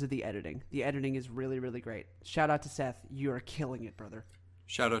just because of the editing. The editing is really, really great. Shout out to Seth. You are killing it, brother.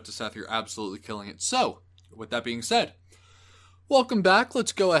 Shout out to Seth. You're absolutely killing it. So, with that being said, welcome back.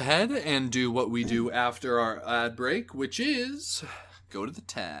 Let's go ahead and do what we do after our ad break, which is go to the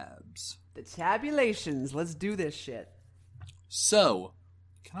tabs. The tabulations. Let's do this shit. So,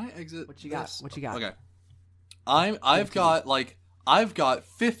 can I exit What you got? What you got? Okay. I've got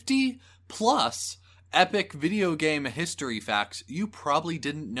 50 plus epic video game history facts you probably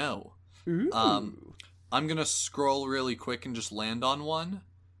didn't know. Ooh. I'm going to scroll really quick and just land on one.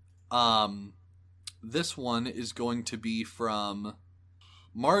 This one is going to be from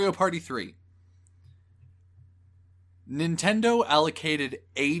Mario Party 3. Nintendo allocated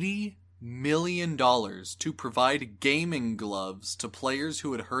 80 million to provide gaming gloves to players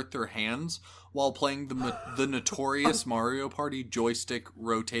who had hurt their hands while playing the notorious Mario Party joystick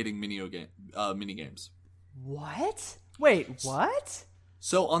rotating minigames. What? Wait, what?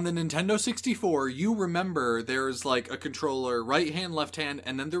 So on the Nintendo 64, you remember there's like a controller, right hand, left hand,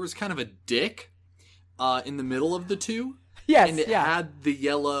 and then there was kind of a dick in the middle of the two. Yes, and it had the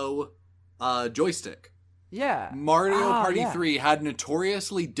yellow joystick. Yeah. Mario Party 3 had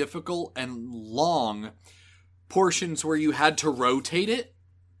notoriously difficult and long portions where you had to rotate it.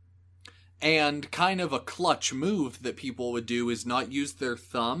 And kind of a clutch move that people would do is not use their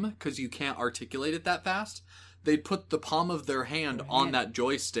thumb because you can't articulate it that fast. They'd put the palm of their hand on that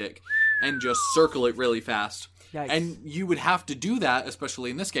joystick and just circle it really fast. Yikes. And you would have to do that, especially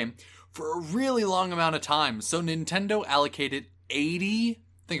in this game, for a really long amount of time. So Nintendo allocated $80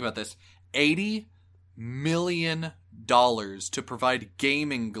 million to provide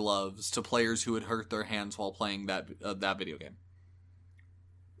gaming gloves to players who had hurt their hands while playing that video game.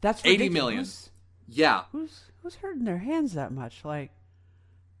 That's 80 million. Yeah. Who's hurting their hands that much? Like,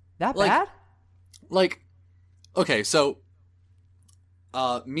 that bad? Like, okay, so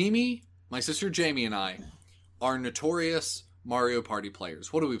Mimi, my sister Jamie, and I are notorious Mario Party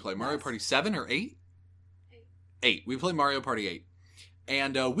players. What do we play? Mario Party 7 or 8? 8. We play Mario Party 8.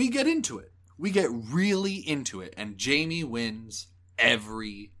 And we get into it. We get really into it. And Jamie wins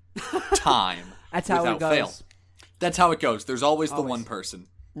every time. That's how it goes. Fail. That's how it goes. There's always the one person.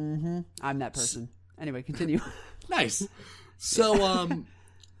 Mm-hmm. I'm that person. Anyway, continue. Nice. So,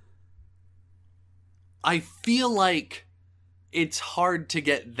 I feel like it's hard to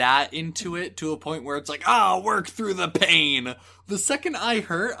get that into it to a point where it's like, work through the pain. The second I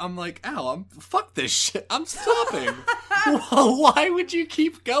hurt, I'm like, fuck this shit. I'm stopping. Why would you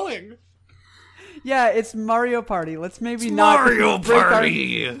keep going? Yeah, it's Mario Party. Let's maybe it's not Mario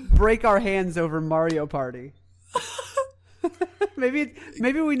Party. Break our hands over Mario Party. Maybe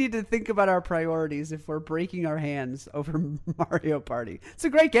we need to think about our priorities if we're breaking our hands over Mario Party. It's a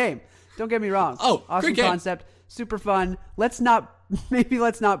great game. Don't get me wrong. Oh, awesome great game. Concept, super fun. Let's not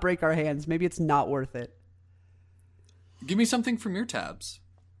break our hands. Maybe it's not worth it. Give me something from your tabs.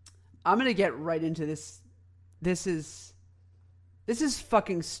 I'm gonna get right into this. This is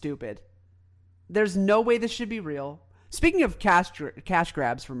fucking stupid. There's no way this should be real. Speaking of cash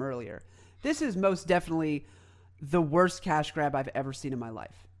grabs from earlier, this is most definitely the worst cash grab I've ever seen in my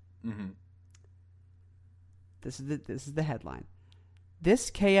life. Mm-hmm. This is the headline.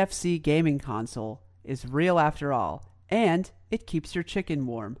 This KFC gaming console is real after all, and it keeps your chicken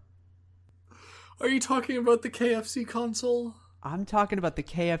warm. Are you talking about the KFC console? I'm talking about the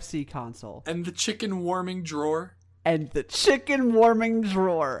KFC console. And the chicken warming drawer? And the chicken warming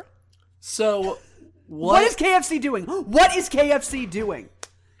drawer. So, what is KFC doing? What is KFC doing?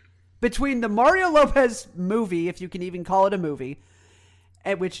 Between the Mario Lopez movie, if you can even call it a movie,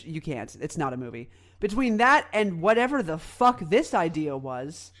 at which you can't, it's not a movie. Between that and whatever the fuck this idea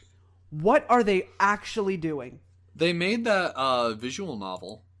was, what are they actually doing? They made that visual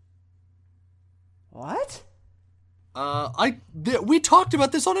novel. What? We talked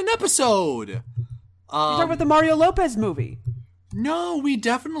about this on an episode. You're talking about the Mario Lopez movie. No, we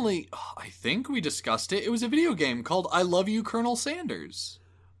definitely... I think we discussed it. It was a video game called I Love You, Colonel Sanders.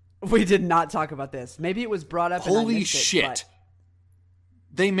 We did not talk about this. Maybe it was brought up. Holy and I missed shit! It,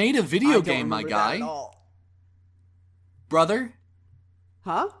 they made a video game, my guy. That at all. Brother.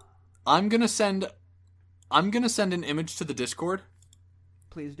 Huh? I'm gonna send an image to the Discord.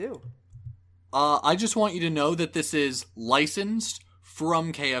 Please do. I just want you to know that this is licensed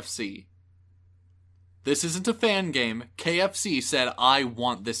from KFC. This isn't a fan game. KFC said, I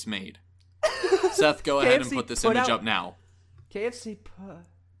want this made. Seth, go ahead and put this image up now. KFC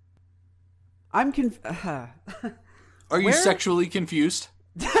I'm Are you sexually confused?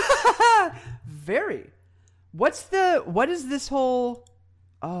 Very. What is this whole...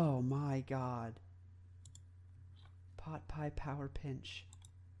 Oh my god. Pot pie power pinch.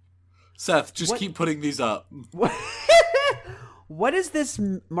 Seth, just keep putting these up. What is this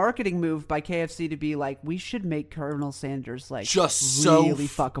marketing move by KFC to be like, we should make Colonel Sanders like just really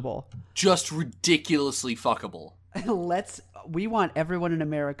fuckable. Just ridiculously fuckable. We want everyone in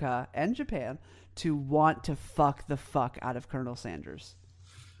America and Japan to want to fuck the fuck out of Colonel Sanders.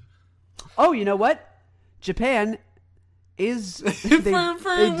 Oh, you know what? Japan is they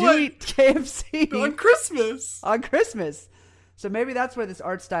do eat KFC on Christmas. On Christmas. So maybe that's where this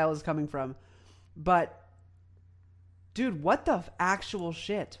art style is coming from. But dude, what the actual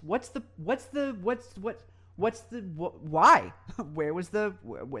shit? What's the why? What's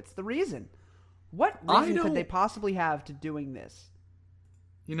the reason? What reason could they possibly have to doing this?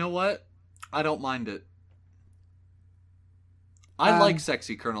 You know what? I don't mind it. I like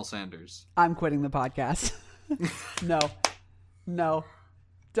sexy Colonel Sanders. I'm quitting the podcast. No.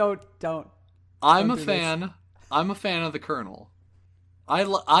 Don't. I'm a fan of the Colonel.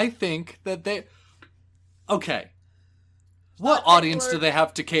 I think that they... Okay. What audience do they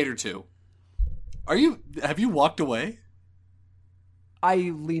have to cater to? Have you walked away? I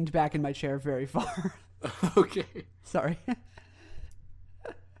leaned back in my chair very far. Okay. Sorry.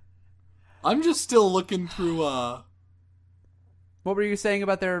 I'm just still looking through, What were you saying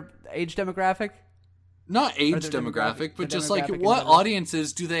about their age demographic? Not age demographic, but just like what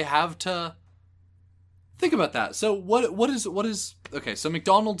audiences do they have to... Think about that. So what is okay, so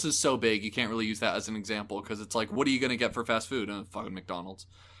McDonald's is so big, you can't really use that as an example because it's like, what are you going to get for fast food? Fucking McDonald's.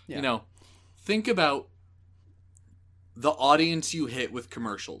 Yeah. You know, think about the audience you hit with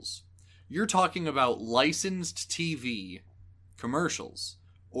commercials. You're talking about licensed TV commercials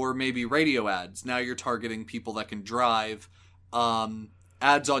or maybe radio ads. Now you're targeting people that can drive,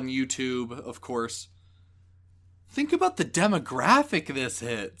 ads on YouTube, of course. Think about the demographic this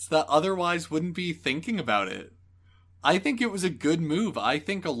hits that otherwise wouldn't be thinking about it. I think it was a good move. I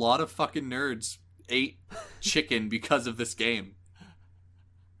think a lot of fucking nerds ate chicken because of this game.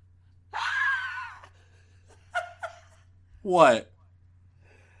 What?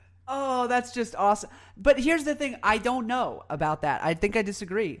 Oh, that's just awesome. But here's the thing. I don't know about that. I think I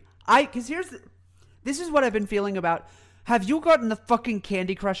disagree. Because this is what I've been feeling about. Have you gotten the fucking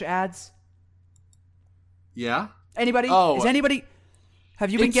Candy Crush ads? Yeah. Anybody? Oh, is anybody?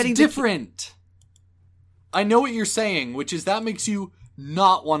 Have you been getting different? I know what you're saying, which is that makes you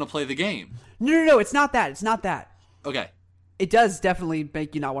not want to play the game. No. It's not that. It's not that. Okay. It does definitely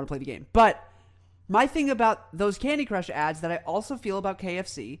make you not want to play the game. But my thing about those Candy Crush ads that I also feel about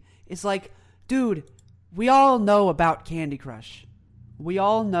KFC is like, dude, we all know about Candy Crush. We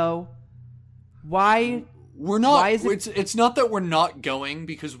all know why. We're not. Why is it, it's not that we're not going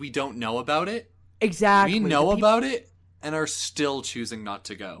because we don't know about it. Exactly. We know about it and are still choosing not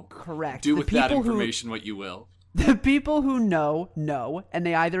to go. Correct. Do with that information what you will. The people who know, and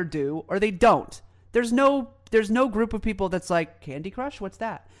they either do or they don't. There's no group of people that's like, Candy Crush? What's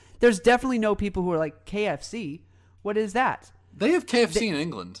that? There's definitely no people who are like, KFC? What is that? They have KFC in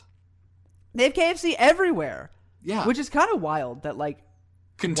England. They have KFC everywhere. Yeah. Which is kind of wild that like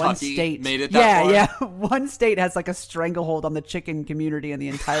Kentucky made it that far. Yeah. One state has like a stranglehold on the chicken community in the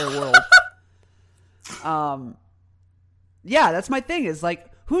entire world. Yeah, that's my thing is like,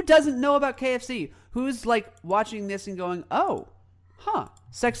 who doesn't know about KFC? Who's like watching this and going, oh,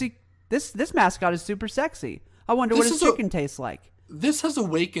 sexy. This mascot is super sexy. I wonder what his chicken tastes like. This has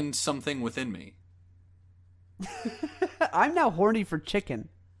awakened something within me. I'm now horny for chicken.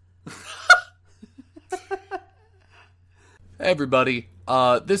 Hey everybody,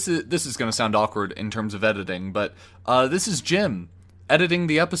 this is going to sound awkward in terms of editing, but this is Jim editing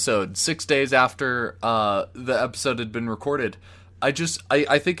the episode 6 days after the episode had been recorded. I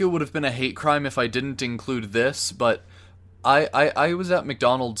think it would have been a hate crime if I didn't include this, but I was at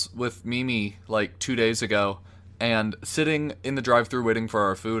McDonald's with Mimi like 2 days ago, and sitting in the drive-thru waiting for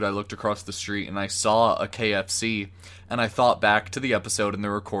our food, I looked across the street and I saw a KFC, and I thought back to the episode and the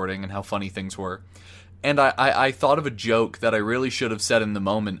recording and how funny things were. And I thought of a joke that I really should have said in the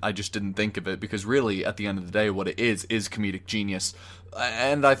moment. I just didn't think of it because really, at the end of the day, what it is comedic genius.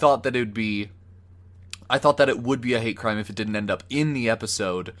 And I thought that it would be a hate crime if it didn't end up in the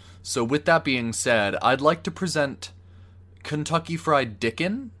episode. So with that being said, I'd like to present Kentucky Fried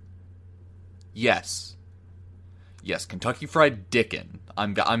Dickin'. Yes, Kentucky Fried Dickin'.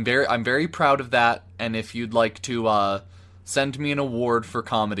 I'm very proud of that. And if you'd like to send me an award for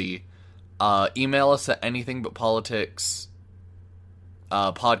comedy, email us at anythingbutpolitics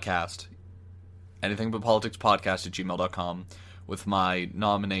podcast, anythingbutpoliticspodcast@gmail.com with my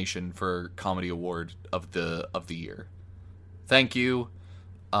nomination for comedy award of the year. Thank you.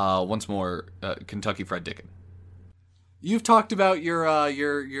 Once more, Kentucky Fried Dickin'. You've talked about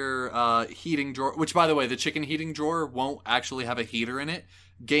your heating drawer, which by the way, the chicken heating drawer won't actually have a heater in it.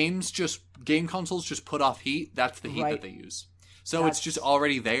 Game consoles just put off heat. That's the heat that they use. So it's just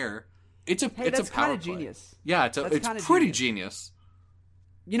already there. It's a power play. Genius. Yeah, it's pretty genius.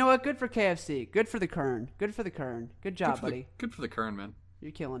 You know what? Good for KFC. Good for the Kern. Good job, buddy. Good for the Kern, man.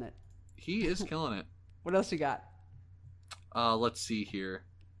 You're killing it. He is killing it. What else you got? Let's see here.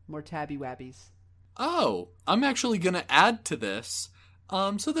 More tabby wabbies. Oh, I'm actually going to add to this.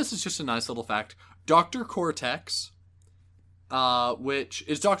 So this is just a nice little fact. Dr. Cortex, which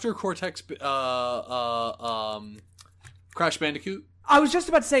is Dr. Cortex, Crash Bandicoot. I was just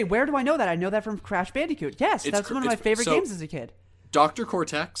about to say, where do I know that? I know that from Crash Bandicoot. Yes, that's one of my favorite games as a kid. Dr.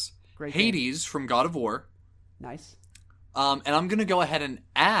 Cortex Great Hades from God of War. Nice. And I'm going to go ahead and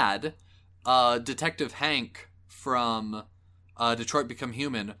add Detective Hank from Detroit Become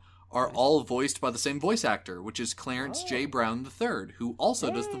Human are all voiced by the same voice actor, which is Clarence J. Brown III, who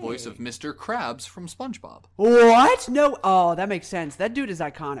also does the voice of Mr. Krabs from SpongeBob. What? No. Oh, that makes sense. That dude is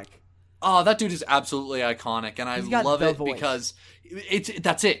iconic. Oh, that dude is absolutely iconic, and I love it because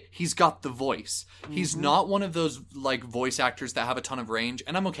that's it. He's got the voice. He's not one of those like voice actors that have a ton of range,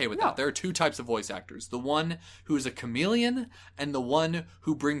 and I'm okay with that. There are two types of voice actors: the one who is a chameleon, and the one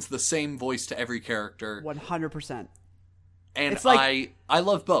who brings the same voice to every character. 100%. And it's like, I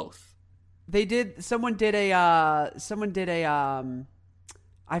love both. Someone did a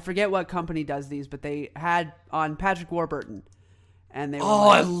I forget what company does these, but they had on Patrick Warburton. And they were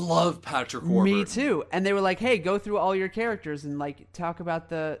I love Patrick Warburton. Me too. And they were like, "Hey, go through all your characters and like talk about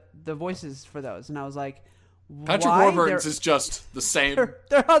the voices for those." And I was like, Patrick Warburton's is just the same. I was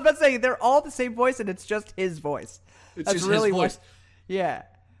about to say they're all the same voice, and it's just his voice. It's just really his voice. Yeah.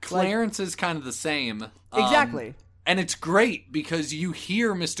 Clarence is kind of the same. Exactly. And it's great because you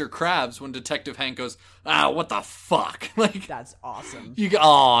hear Mr. Krabs when Detective Hank goes, what the fuck? Like that's awesome.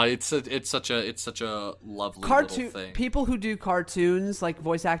 It's such a lovely little thing. People who do cartoons, like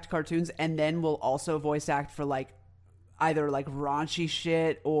voice act cartoons, and then will also voice act for like either like raunchy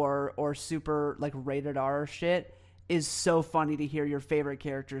shit or super like rated R shit is so funny to hear your favorite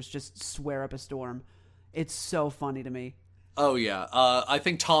characters just swear up a storm. It's so funny to me. Oh, yeah. I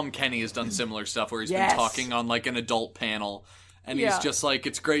think Tom Kenny has done similar stuff where he's been talking on, like, an adult panel, and he's just like,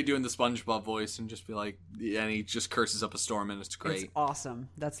 it's great doing the SpongeBob voice, and just be like, and he just curses up a storm, and it's great. It's awesome.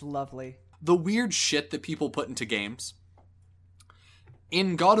 That's lovely. The weird shit that people put into games.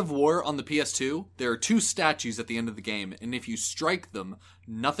 In God of War on the PS2, there are 2 statues at the end of the game, and if you strike them,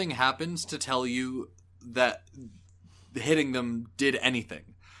 nothing happens to tell you that hitting them did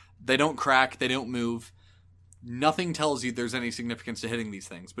anything. They don't crack, they don't move. Nothing tells you there's any significance to hitting these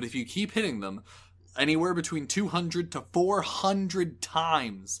things. But if you keep hitting them anywhere between 200 to 400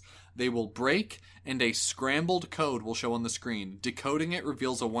 times, they will break and a scrambled code will show on the screen. Decoding it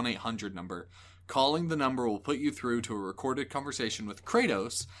reveals a 1-800 number. Calling the number will put you through to a recorded conversation with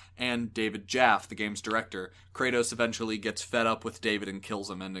Kratos and David Jaffe, the game's director. Kratos eventually gets fed up with David and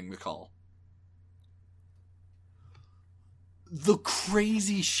kills him, ending the call. The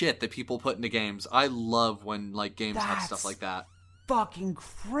crazy shit that people put into games. I love when like games have stuff like that. Fucking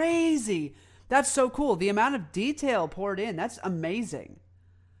crazy. That's so cool. The amount of detail poured in. That's amazing.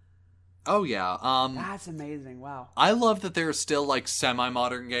 Oh yeah. That's amazing. Wow. I love that there are still like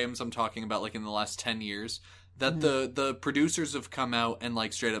semi-modern games. I'm talking about like in the last 10 years that the producers have come out and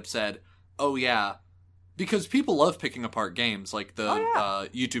like straight up said, "Oh yeah," because people love picking apart games, like the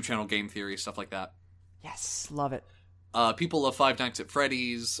YouTube channel Game Theory, stuff like that. Yes, love it. People love Five Nights at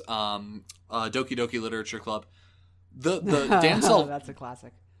Freddy's, Doki Doki Literature Club. That's a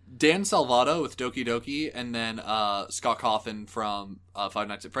classic. Dan Salvato with Doki Doki, and then Scott Cawthon from Five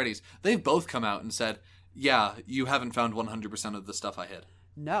Nights at Freddy's. They've both come out and said, "Yeah, you haven't found 100% of the stuff I hid."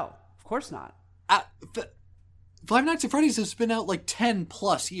 No, of course not. Five Nights at Freddy's has been out like 10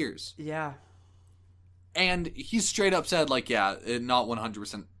 plus years. Yeah, and he's straight up said, like, "Yeah, not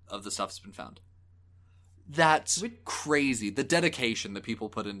 100% of the stuff has been found." That's crazy. The dedication that people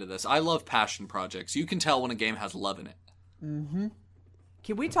put into this. I love passion projects. You can tell when a game has love in it. Mm-hmm.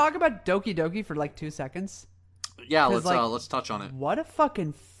 Can we talk about Doki Doki for like 2 seconds? Yeah, let's touch on it. What a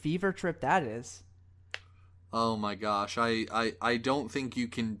fucking fever trip that is. Oh my gosh. I don't think you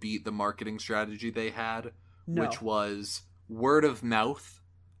can beat the marketing strategy they had, which was word of mouth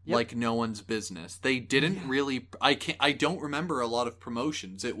like no one's business. They didn't really I don't remember a lot of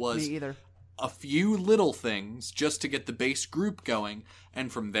promotions. It was Me either. A few little things just to get the base group going,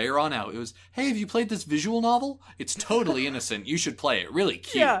 and from there on out, it was, "Hey, have you played this visual novel? It's totally innocent. You should play it. Really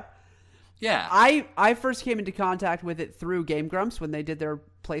cute." Yeah. I first came into contact with it through Game Grumps when they did their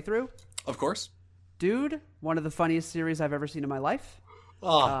playthrough. Of course. Dude, one of the funniest series I've ever seen in my life.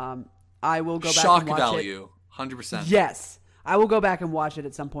 Oh. I will go back Shock and watch value, 100%. Yes. I will go back and watch it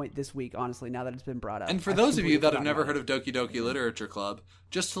at some point this week, honestly, now that it's been brought up. And for those of you that have never heard of Doki Doki Literature Club,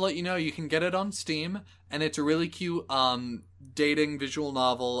 just to let you know, you can get it on Steam, and it's a really cute dating visual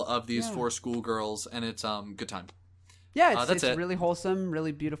novel of these 4 schoolgirls, and it's good time. Yeah, it's really wholesome,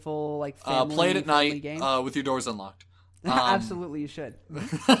 really beautiful, like family play it at night game. With your doors unlocked. Absolutely, you should.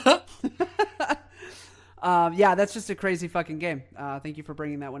 Yeah, that's just a crazy fucking game. Thank you for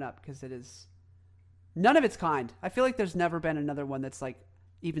bringing that one up, because it is none of its kind. I feel like there's never been another one that's like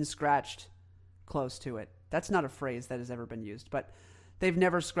even scratched close to it. That's not a phrase that has ever been used, but they've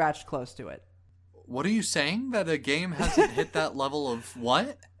never scratched close to it. What are you saying? That a game hasn't hit that level of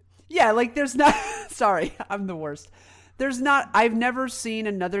what? Yeah, like there's not. Sorry, I'm the worst. There's not. I've never seen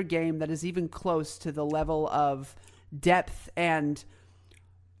another game that is even close to the level of depth and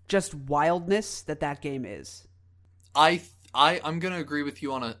just wildness that game is. I'm gonna agree with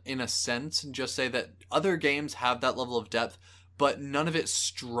you in a sense and just say that other games have that level of depth, but none of it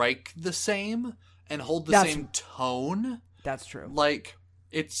strike the same and hold the same tone. That's true. Like,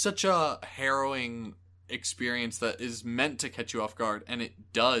 it's such a harrowing experience that is meant to catch you off guard, and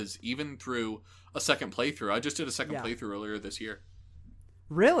it does, even through a second playthrough. I just did a second playthrough earlier this year.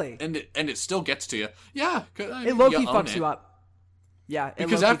 Really? And it still gets to you. Yeah. It low-key fucks you up. Yeah.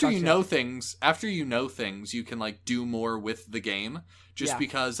 Because after you know things, you can, like, do more with the game. Just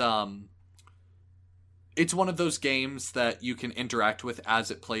because, it's one of those games that you can interact with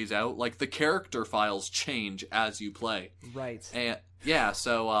as it plays out. Like, the character files change as you play. Right. And yeah,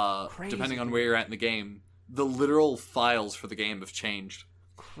 so depending on where you're at in the game, the literal files for the game have changed.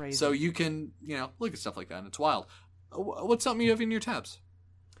 Crazy. So you can, look at stuff like that, and it's wild. What's something you have in your tabs?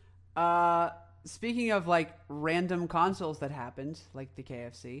 Speaking of, like, random consoles that happened, like the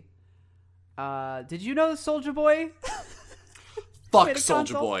KFC, did you know the Soulja Boy? Fuck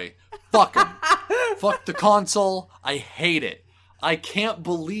Soulja Boy. Fuck him. Fuck the console. I hate it. I can't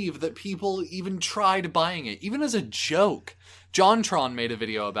believe that people even tried buying it, even as a joke. JonTron made a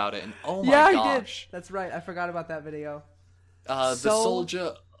video about it, and oh my gosh. Yeah, he did. That's right. I forgot about that video. The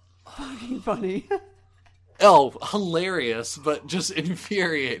Soulja... Fucking funny. Oh, hilarious, but just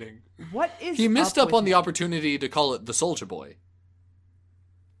infuriating. What is He missed up on the opportunity to call it the Soulja Boy.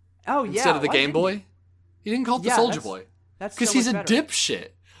 Oh, yeah. Instead of the Game Boy? He didn't call it the Soulja Boy. That's because so he's a better. dipshit.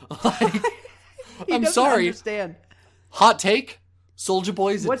 Like, I'm doesn't sorry. Understand. Hot take: Soulja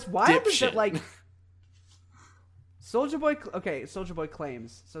Boy's a What's wild dipshit. is that, like, Soulja Boy. Okay, Soulja Boy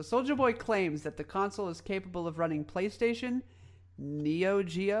claims. So Soulja Boy claims that the console is capable of running PlayStation, Neo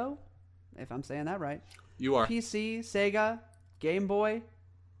Geo, if I'm saying that right. You are. PC, Sega, Game Boy.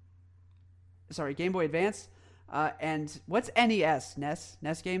 Sorry, Game Boy Advance. And what's NES?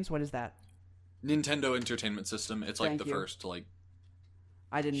 NES games? What is that? Nintendo Entertainment System. It's like Thank the you. first, like,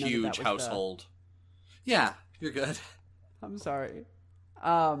 I didn't know huge that was household. Yeah, you're good. I'm sorry.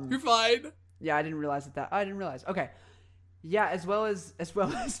 You're fine. Yeah, I didn't realize that. I didn't realize. Okay. Yeah, as well as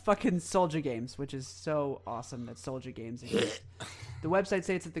fucking Soulja Games, which is so awesome that Soulja Games exists. The website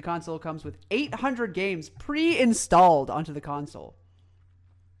states that the console comes with 800 games pre-installed onto the console.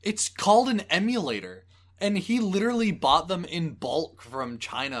 It's called an emulator, and he literally bought them in bulk from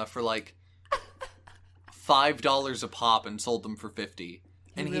China for like $5 a pop and sold them for $50.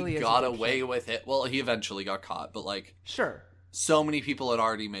 And really he got away with it. Well, he eventually got caught, but like, sure, so many people had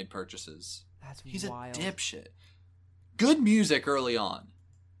already made purchases. He's wild. A dipshit. Good music early on.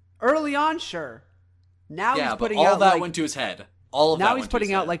 Early on, sure. Now he's putting all out that like, went to his head. All of now that he's went to putting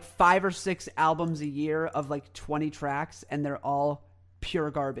his out head. like 5 or 6 albums a year of like 20 tracks, and they're all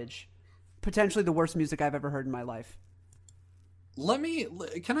pure garbage. Potentially the worst music I've ever heard in my life.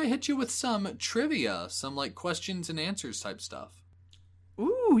 Can I hit you with some trivia, some like questions and answers type stuff?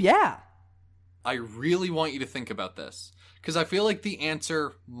 Ooh, yeah. I really want you to think about this, because I feel like the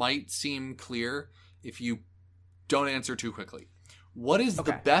answer might seem clear if you don't answer too quickly. What is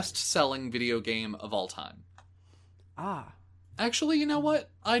the best-selling video game of all time? Actually, you know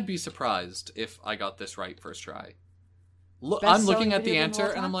what? I'd be surprised if I got this right first try. I'm looking at the answer,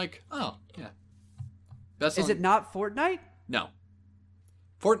 and I'm like, oh, yeah. Is it not Fortnite? No.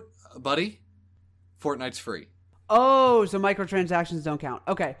 Buddy, Fortnite's free. Oh, so microtransactions don't count.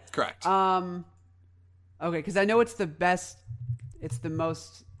 Okay. Correct. Okay, because I know it's the best. It's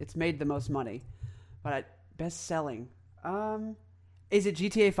made the most money, but best selling. Is it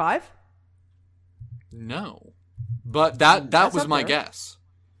GTA 5? No, but that was my guess.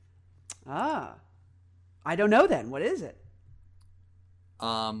 I don't know. Then what is it?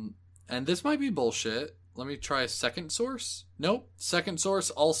 And this might be bullshit. Let me try a second source. Nope. Second source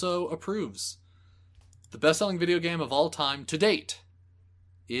also approves. The best-selling video game of all time to date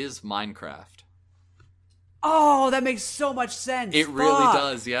is Minecraft. Oh, that makes so much sense. It really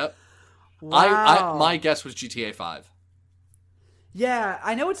does, yep. Wow. My guess was GTA 5. Yeah,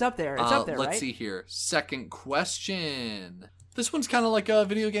 I know it's up there. It's up there, let's right? see here. Second question. This one's kind of like a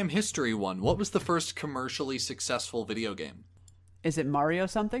video game history one. What was the first commercially successful video game? Is it Mario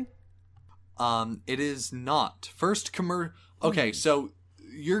something? It is not. Okay, so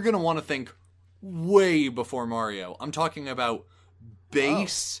you're going to want to think way before Mario. I'm talking about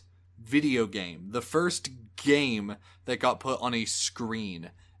base video game. The first game that got put on a screen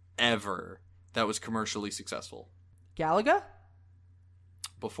ever that was commercially successful. Galaga?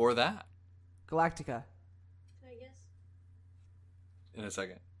 Before that. Galactica. I guess. In a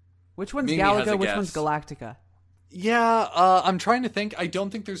second. Which one's Mimi has a Galaga? Which guess. one's Galactica? Yeah, I'm trying to think. I don't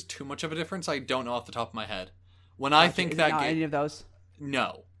think there's too much of a difference. I don't know off the top of my head. When I think Is it that not game, any of those?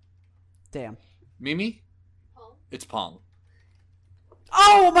 no. Damn. Mimi, it's Pong.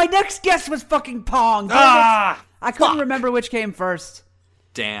 Oh, my next guess was fucking Pong. Damn it. I couldn't remember which came first.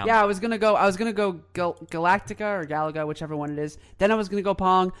 Damn. Yeah, I was gonna go Galactica or Galaga, whichever one it is. Then I was gonna go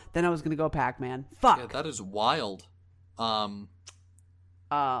Pong. Then I was gonna go Pac-Man. Fuck. Yeah, that is wild.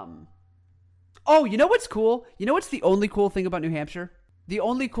 Oh, you know what's cool? You know what's the only cool thing about New Hampshire? The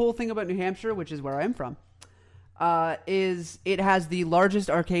only cool thing about New Hampshire, which is where I'm from, is it has the largest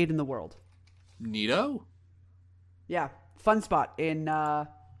arcade in the world. Neato? Yeah, fun spot in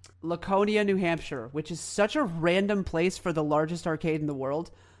Laconia, New Hampshire, which is such a random place for the largest arcade in the world.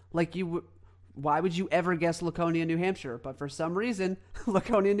 Like why would you ever guess Laconia, New Hampshire? But for some reason,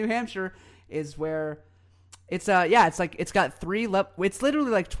 Laconia, New Hampshire is where it's it's got it's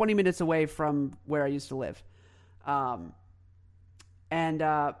literally like 20 minutes away from where I used to live. And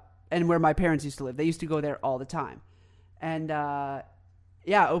where my parents used to live. They used to go there all the time. And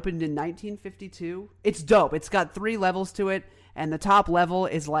opened in 1952. It's dope. It's got 3 levels to it, and the top level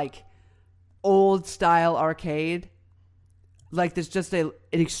is like old style arcade. Like there's just an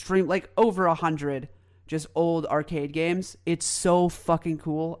extreme, like over 100 just old arcade games. It's so fucking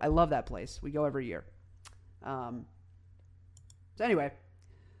cool. I love that place. We go every year. So anyway,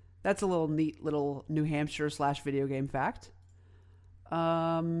 that's a little neat little New Hampshire / video game fact.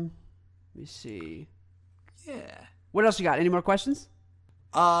 Let me see. Yeah. What else you got? Any more questions?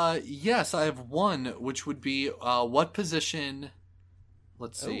 Yes, I have one, which would be, what position...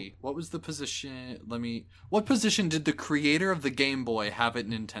 Let's see. What was the position... What position did the creator of the Game Boy have at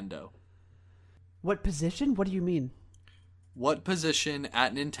Nintendo? What position? What do you mean? What position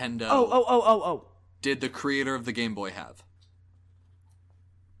at Nintendo... Oh. did the creator of the Game Boy have?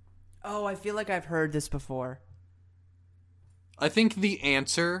 Oh, I feel like I've heard this before. I think the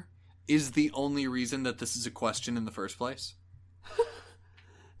answer is the only reason that this is a question in the first place.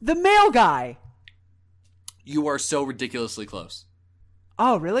 The mail guy. You are so ridiculously close.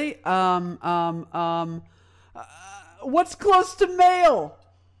 Oh, really? What's close to mail?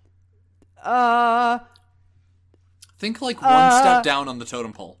 Think like one step down on the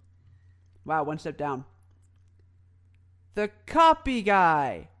totem pole. Wow, one step down. The copy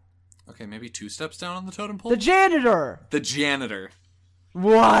guy. Okay, maybe 2 steps down on the totem pole? The janitor. The janitor.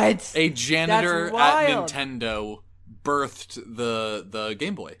 What? A janitor That's at wild. Nintendo birthed the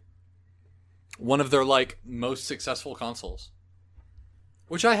Game Boy. One of their, like, most successful consoles.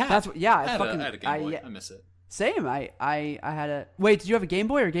 Which I had. That's what, yeah. I had a Game Boy. Yeah. I miss it. Same. I had a... Wait, did you have a Game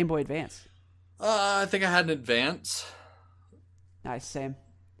Boy or Game Boy Advance? I think I had an Advance. Nice, same.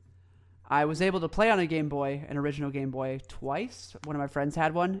 I was able to play on a Game Boy, an original Game Boy, twice. One of my friends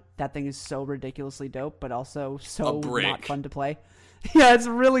had one. That thing is so ridiculously dope, but also so not fun to play. Yeah, it's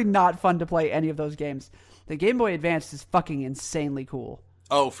really not fun to play any of those games. The Game Boy Advance is fucking insanely cool.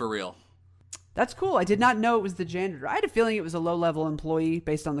 Oh, for real. That's cool. I did not know it was the janitor. I had a feeling it was a low-level employee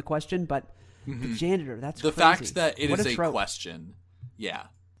based on the question, but the janitor, that's the crazy. fact that it What is a trope. question. Yeah.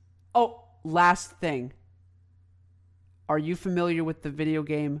 Oh, last thing. Are you familiar with the video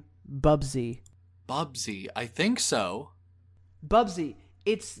game Bubsy? Bubsy. I think so. Bubsy.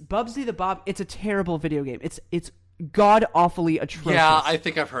 It's Bubsy the Bob. It's a terrible video game. It's god-awfully atrocious. Yeah, I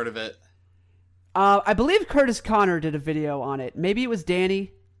think I've heard of it. I believe Curtis Connor did a video on it. Maybe it was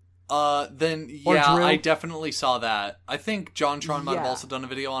Danny. Then Or yeah, Drew. I definitely saw that. I think JonTron might have Yeah. also done a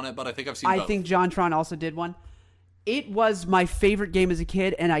video on it, but I think I've seen I both. think JonTron also did one. It was my favorite game as a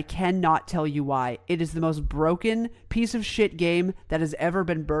kid, and I cannot tell you why. It is the most broken piece of shit game that has ever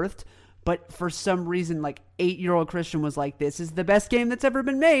been birthed. But for some reason, like 8-year-old Christian was like, "This is the best game that's ever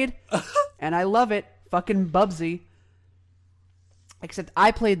been made," and I love it. Fucking Bubsy. Except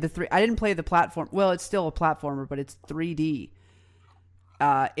I played I didn't play the platform. Well, it's still a platformer, but it's 3D.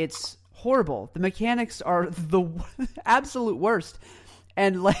 It's horrible. The mechanics are the absolute worst.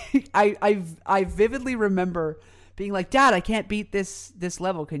 And like I vividly remember being like, "Dad, I can't beat this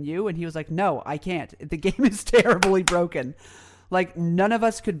level. Can you?" And he was like, "No, I can't. The game is terribly broken. Like none of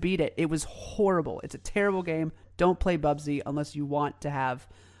us could beat it. It was horrible. It's a terrible game. Don't play Bubsy unless you want to have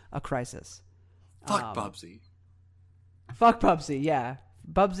a crisis." Fuck Bubsy. Fuck Bubsy, yeah.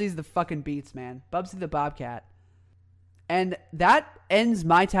 Bubsy's the fucking beats, man. Bubsy the Bobcat. And that ends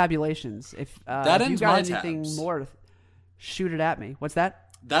my tabulations. If you got anything tabs. more, shoot it at me. What's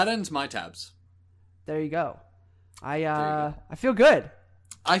that? That ends my tabs. There you go. I feel good.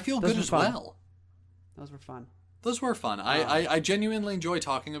 I feel Those good were as fun. well. Those were fun. Those were fun. I genuinely enjoy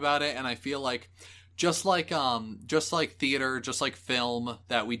talking about it, and I feel like just like theater, just like film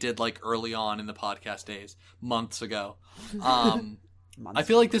that we did like early on in the podcast days, months ago. I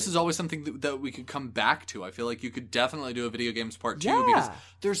feel like this is always something that we could come back to. I feel like you could definitely do a video games part 2 because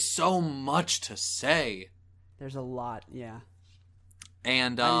there's so much to say. There's a lot, yeah.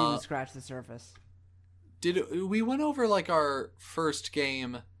 And I didn't even scratch the surface. We went over like our first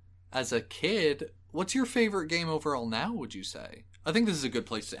game as a kid. What's your favorite game overall now, would you say? I think this is a good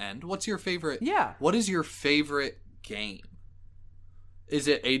place to end. What's your favorite? Yeah. What is your favorite game? Is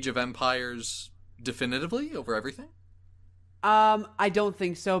it Age of Empires definitively over everything? I don't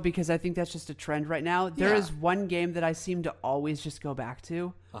think so, because I think that's just a trend right now. There is one game that I seem to always just go back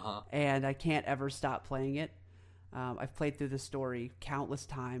to, and I can't ever stop playing it. I've played through the story countless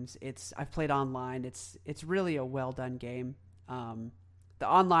times. I've played online. It's really a well done game. The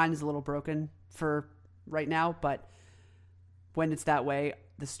online is a little broken for right now, but when it's that way,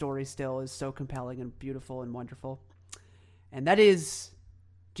 the story still is so compelling and beautiful and wonderful. And that is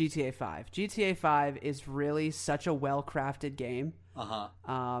GTA 5. GTA 5 is really such a well-crafted game.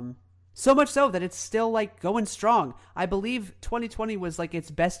 So much so that it's still like going strong. I believe 2020 was like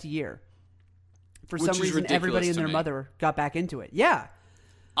its best year. For some reason, everybody and their mother got back into it. Yeah.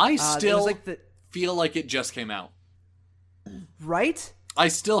 I still feel like it just came out. Right? I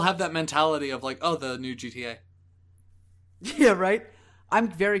still have that mentality of like, oh, the new GTA. Yeah, right? I'm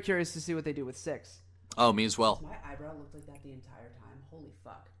very curious to see what they do with 6. Oh, me as well. My eyebrow looked like that the entire time. Holy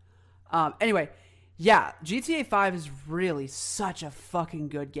fuck. Anyway, yeah, GTA 5 is really such a fucking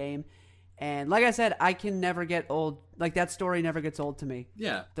good game. And like I said, I can never get old. Like, that story never gets old to me.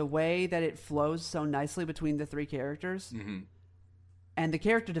 Yeah. The way that it flows so nicely between the 3 characters and the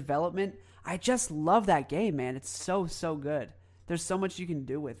character development, I just love that game, man. It's so, so good. There's so much you can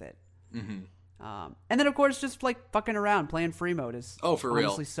do with it. And then, of course, just like fucking around, playing free mode is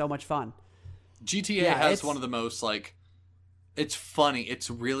honestly so much fun. GTA has one of the most, like, it's funny. It's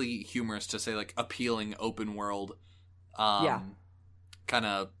really humorous to say, like, appealing open world kind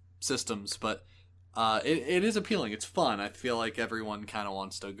of systems, but it is appealing. It's fun. I feel like everyone kind of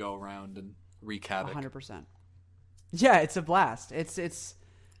wants to go around and wreak havoc. 100%. Yeah, it's a blast. It's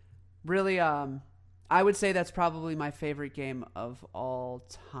really, I would say that's probably my favorite game of all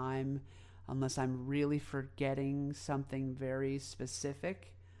time, unless I'm really forgetting something very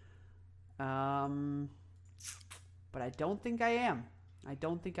specific. But I don't think I am.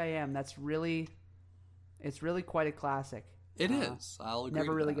 It's really quite a classic. It is. I'll agree.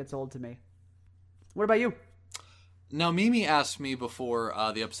 Never really gets old to me. What about you? Now, Mimi asked me before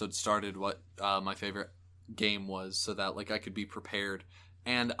the episode started what my favorite game was, so that like I could be prepared.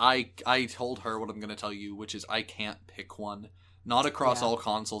 And I told her what I'm going to tell you, which is I can't pick one. Not across all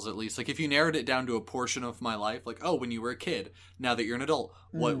consoles, at least. Like, if you narrowed it down to a portion of my life, like, oh, when you were a kid, now that you're an adult,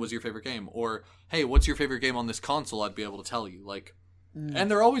 what was your favorite game? Or, hey, what's your favorite game on this console? I'd be able to tell you. Like, and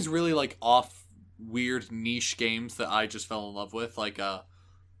they're always really, like, off, weird, niche games that I just fell in love with. Like,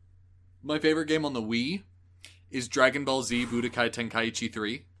 my favorite game on the Wii is Dragon Ball Z Budokai Tenkaichi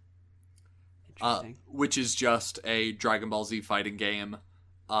 3. Which is just a Dragon Ball Z fighting game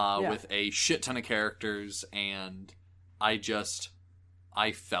with a shit ton of characters, and I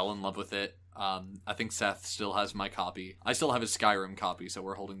fell in love with it. I think Seth still has my copy. I still have his Skyrim copy, so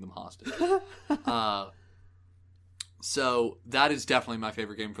we're holding them hostage. So that is definitely my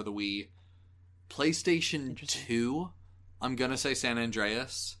favorite game for the Wii. PlayStation 2, I'm going to say San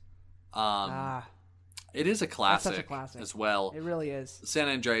Andreas. It is a classic, such a classic as well. It really is. San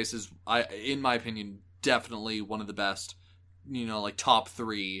Andreas is, in my opinion, definitely one of the best, like top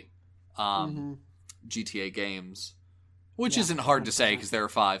 3 GTA games. Which isn't hard to say because there are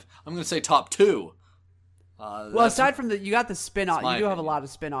 5. I'm going to say top 2. Well, aside from you got the spin-off. You do have a lot of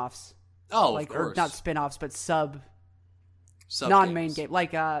spin-offs. Oh, of course. Or not spin-offs, but sub non-main games.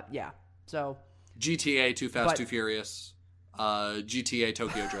 game. So GTA, Too Fast, Too Furious, GTA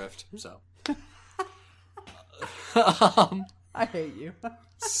Tokyo Drift. So. I hate you.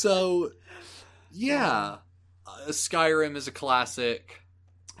 So, yeah. Skyrim is a classic.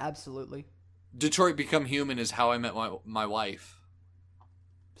 Absolutely. Detroit Become Human is how I met my wife.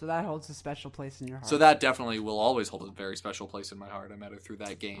 So that holds a special place in your heart. So that definitely will always hold a very special place in my heart. I met her through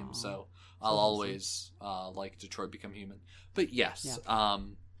that game, so I'll always like Detroit Become Human. But yes,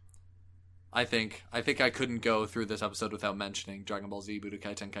 I think I couldn't go through this episode without mentioning Dragon Ball Z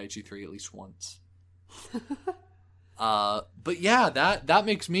Budokai Tenkaichi 3 at least once. But yeah, that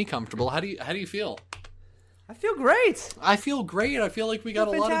makes me comfortable. How do you feel? I feel great. I feel great. I feel like we got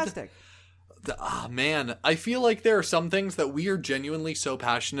a lot of Man, I feel like there are some things that we are genuinely so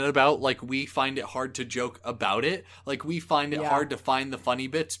passionate about, like we find it hard to joke about it. Like we find it hard to find the funny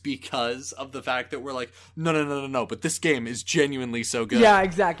bits because of the fact that we're like, no, but this game is genuinely so good. Yeah,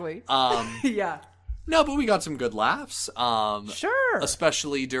 exactly. Yeah. No, but we got some good laughs. Sure.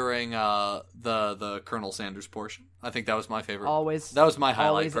 Especially during the Colonel Sanders portion. I think that was my favorite. Always. That was my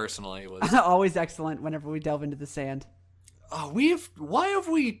highlight personally. Was always excellent whenever we delve into the sand. Why have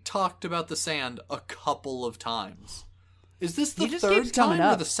we talked about the sand a couple of times? Is this the third time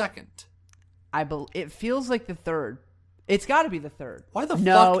or the second? It feels like the third. It's got to be the third. Why the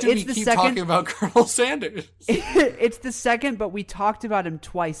fuck do we keep talking about Colonel Sanders? It's the second, but we talked about him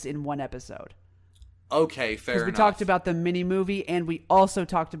twice in one episode. Okay, fair enough. We talked about the mini movie, and we also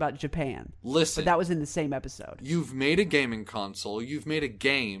talked about Japan. Listen, but that was in the same episode. You've made a gaming console. You've made a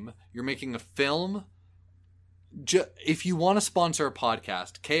game. You're making a film. If you want to sponsor a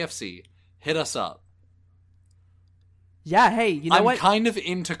podcast, KFC, hit us up. Yeah, hey, you know what? I'm kind of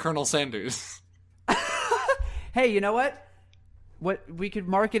into Colonel Sanders. Hey, you know what? What we could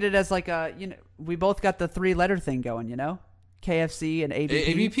market it as like a, we both got the 3-letter thing going, KFC and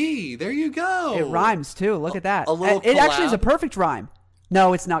ABP. ABP, there you go. It rhymes too. Look at that. It actually is a perfect rhyme.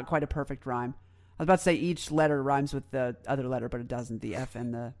 No, it's not quite a perfect rhyme. I was about to say each letter rhymes with the other letter, but it doesn't. The F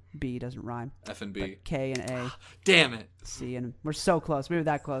and the B doesn't rhyme. F and B. But K and A. Damn it. C, and we're so close. We were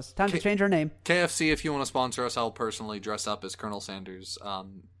that close. Time to change our name. KFC, if you want to sponsor us, I'll personally dress up as Colonel Sanders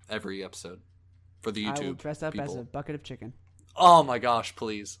every episode for the YouTube. I will dress up people. as a bucket of chicken. Oh my gosh,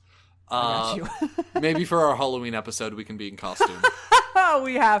 please. I got you. Maybe for our Halloween episode, we can be in costume.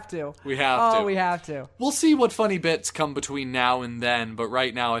 We have to. We have to. Oh, we have to. We'll see what funny bits come between now and then, but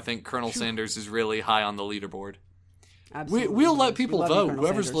right now I think Colonel Sanders is really high on the leaderboard. Absolutely. We'll let people vote.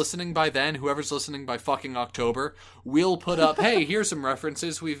 Whoever's Sanders. listening by then, whoever's listening by fucking October, we'll put up, hey, here's some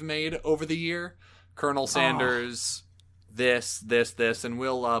references we've made over the year. Colonel Sanders, this, and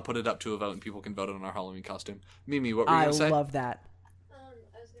we'll put it up to a vote and people can vote on our Halloween costume. Mimi, what were you going to say? I love that.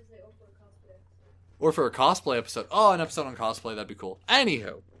 Or for a cosplay episode. Oh, an episode on cosplay, that'd be cool.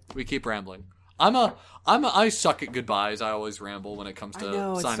 Anywho, we keep rambling. I suck at goodbyes. I always ramble when it comes to signing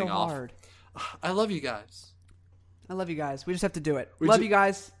off. It's so hard. I love you guys. I love you guys. We just have to do it. Love you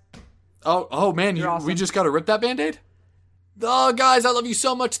guys. Oh man, awesome. We just got to rip that Band-Aid? Oh, guys, I love you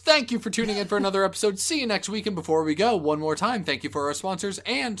so much. Thank you for tuning in for another episode. See you next week. And before we go, one more time, thank you for our sponsors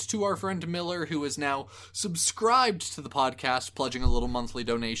and to our friend Miller, who is now subscribed to the podcast, pledging a little monthly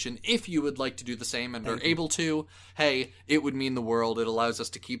donation. If you would like to do the same and are able to, hey, it would mean the world. It allows us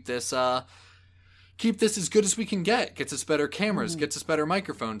to keep this as good as we can get. Gets us better cameras, gets us better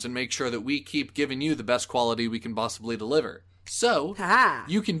microphones, and make sure that we keep giving you the best quality we can possibly deliver. So,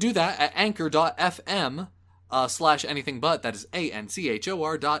 you can do that at anchor.fm /anything but. That is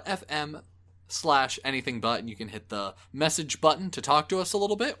ANCHOR.FM /anything but, and you can hit the message button to talk to us a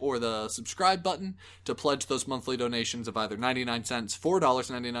little bit, or the subscribe button to pledge those monthly donations of either 99 cents,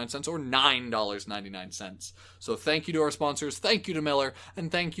 $4.99, or $9.99. So thank you to our sponsors, thank you to Miller, and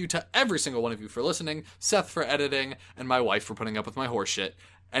thank you to every single one of you for listening, Seth for editing, and my wife for putting up with my horse shit.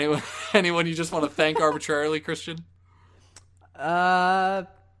 Anyone you just want to thank arbitrarily, Christian?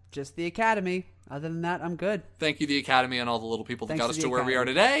 Just the Academy. Other than that, I'm good. Thank you, the Academy, and all the little people that got us to where Academy. we are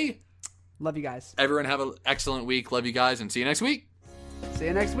today. Love you guys. Everyone have an excellent week. Love you guys, and see you next week. See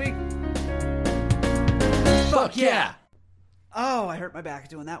you next week. Fuck yeah! Oh, I hurt my back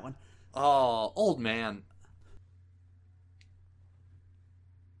doing that one. Oh, old man.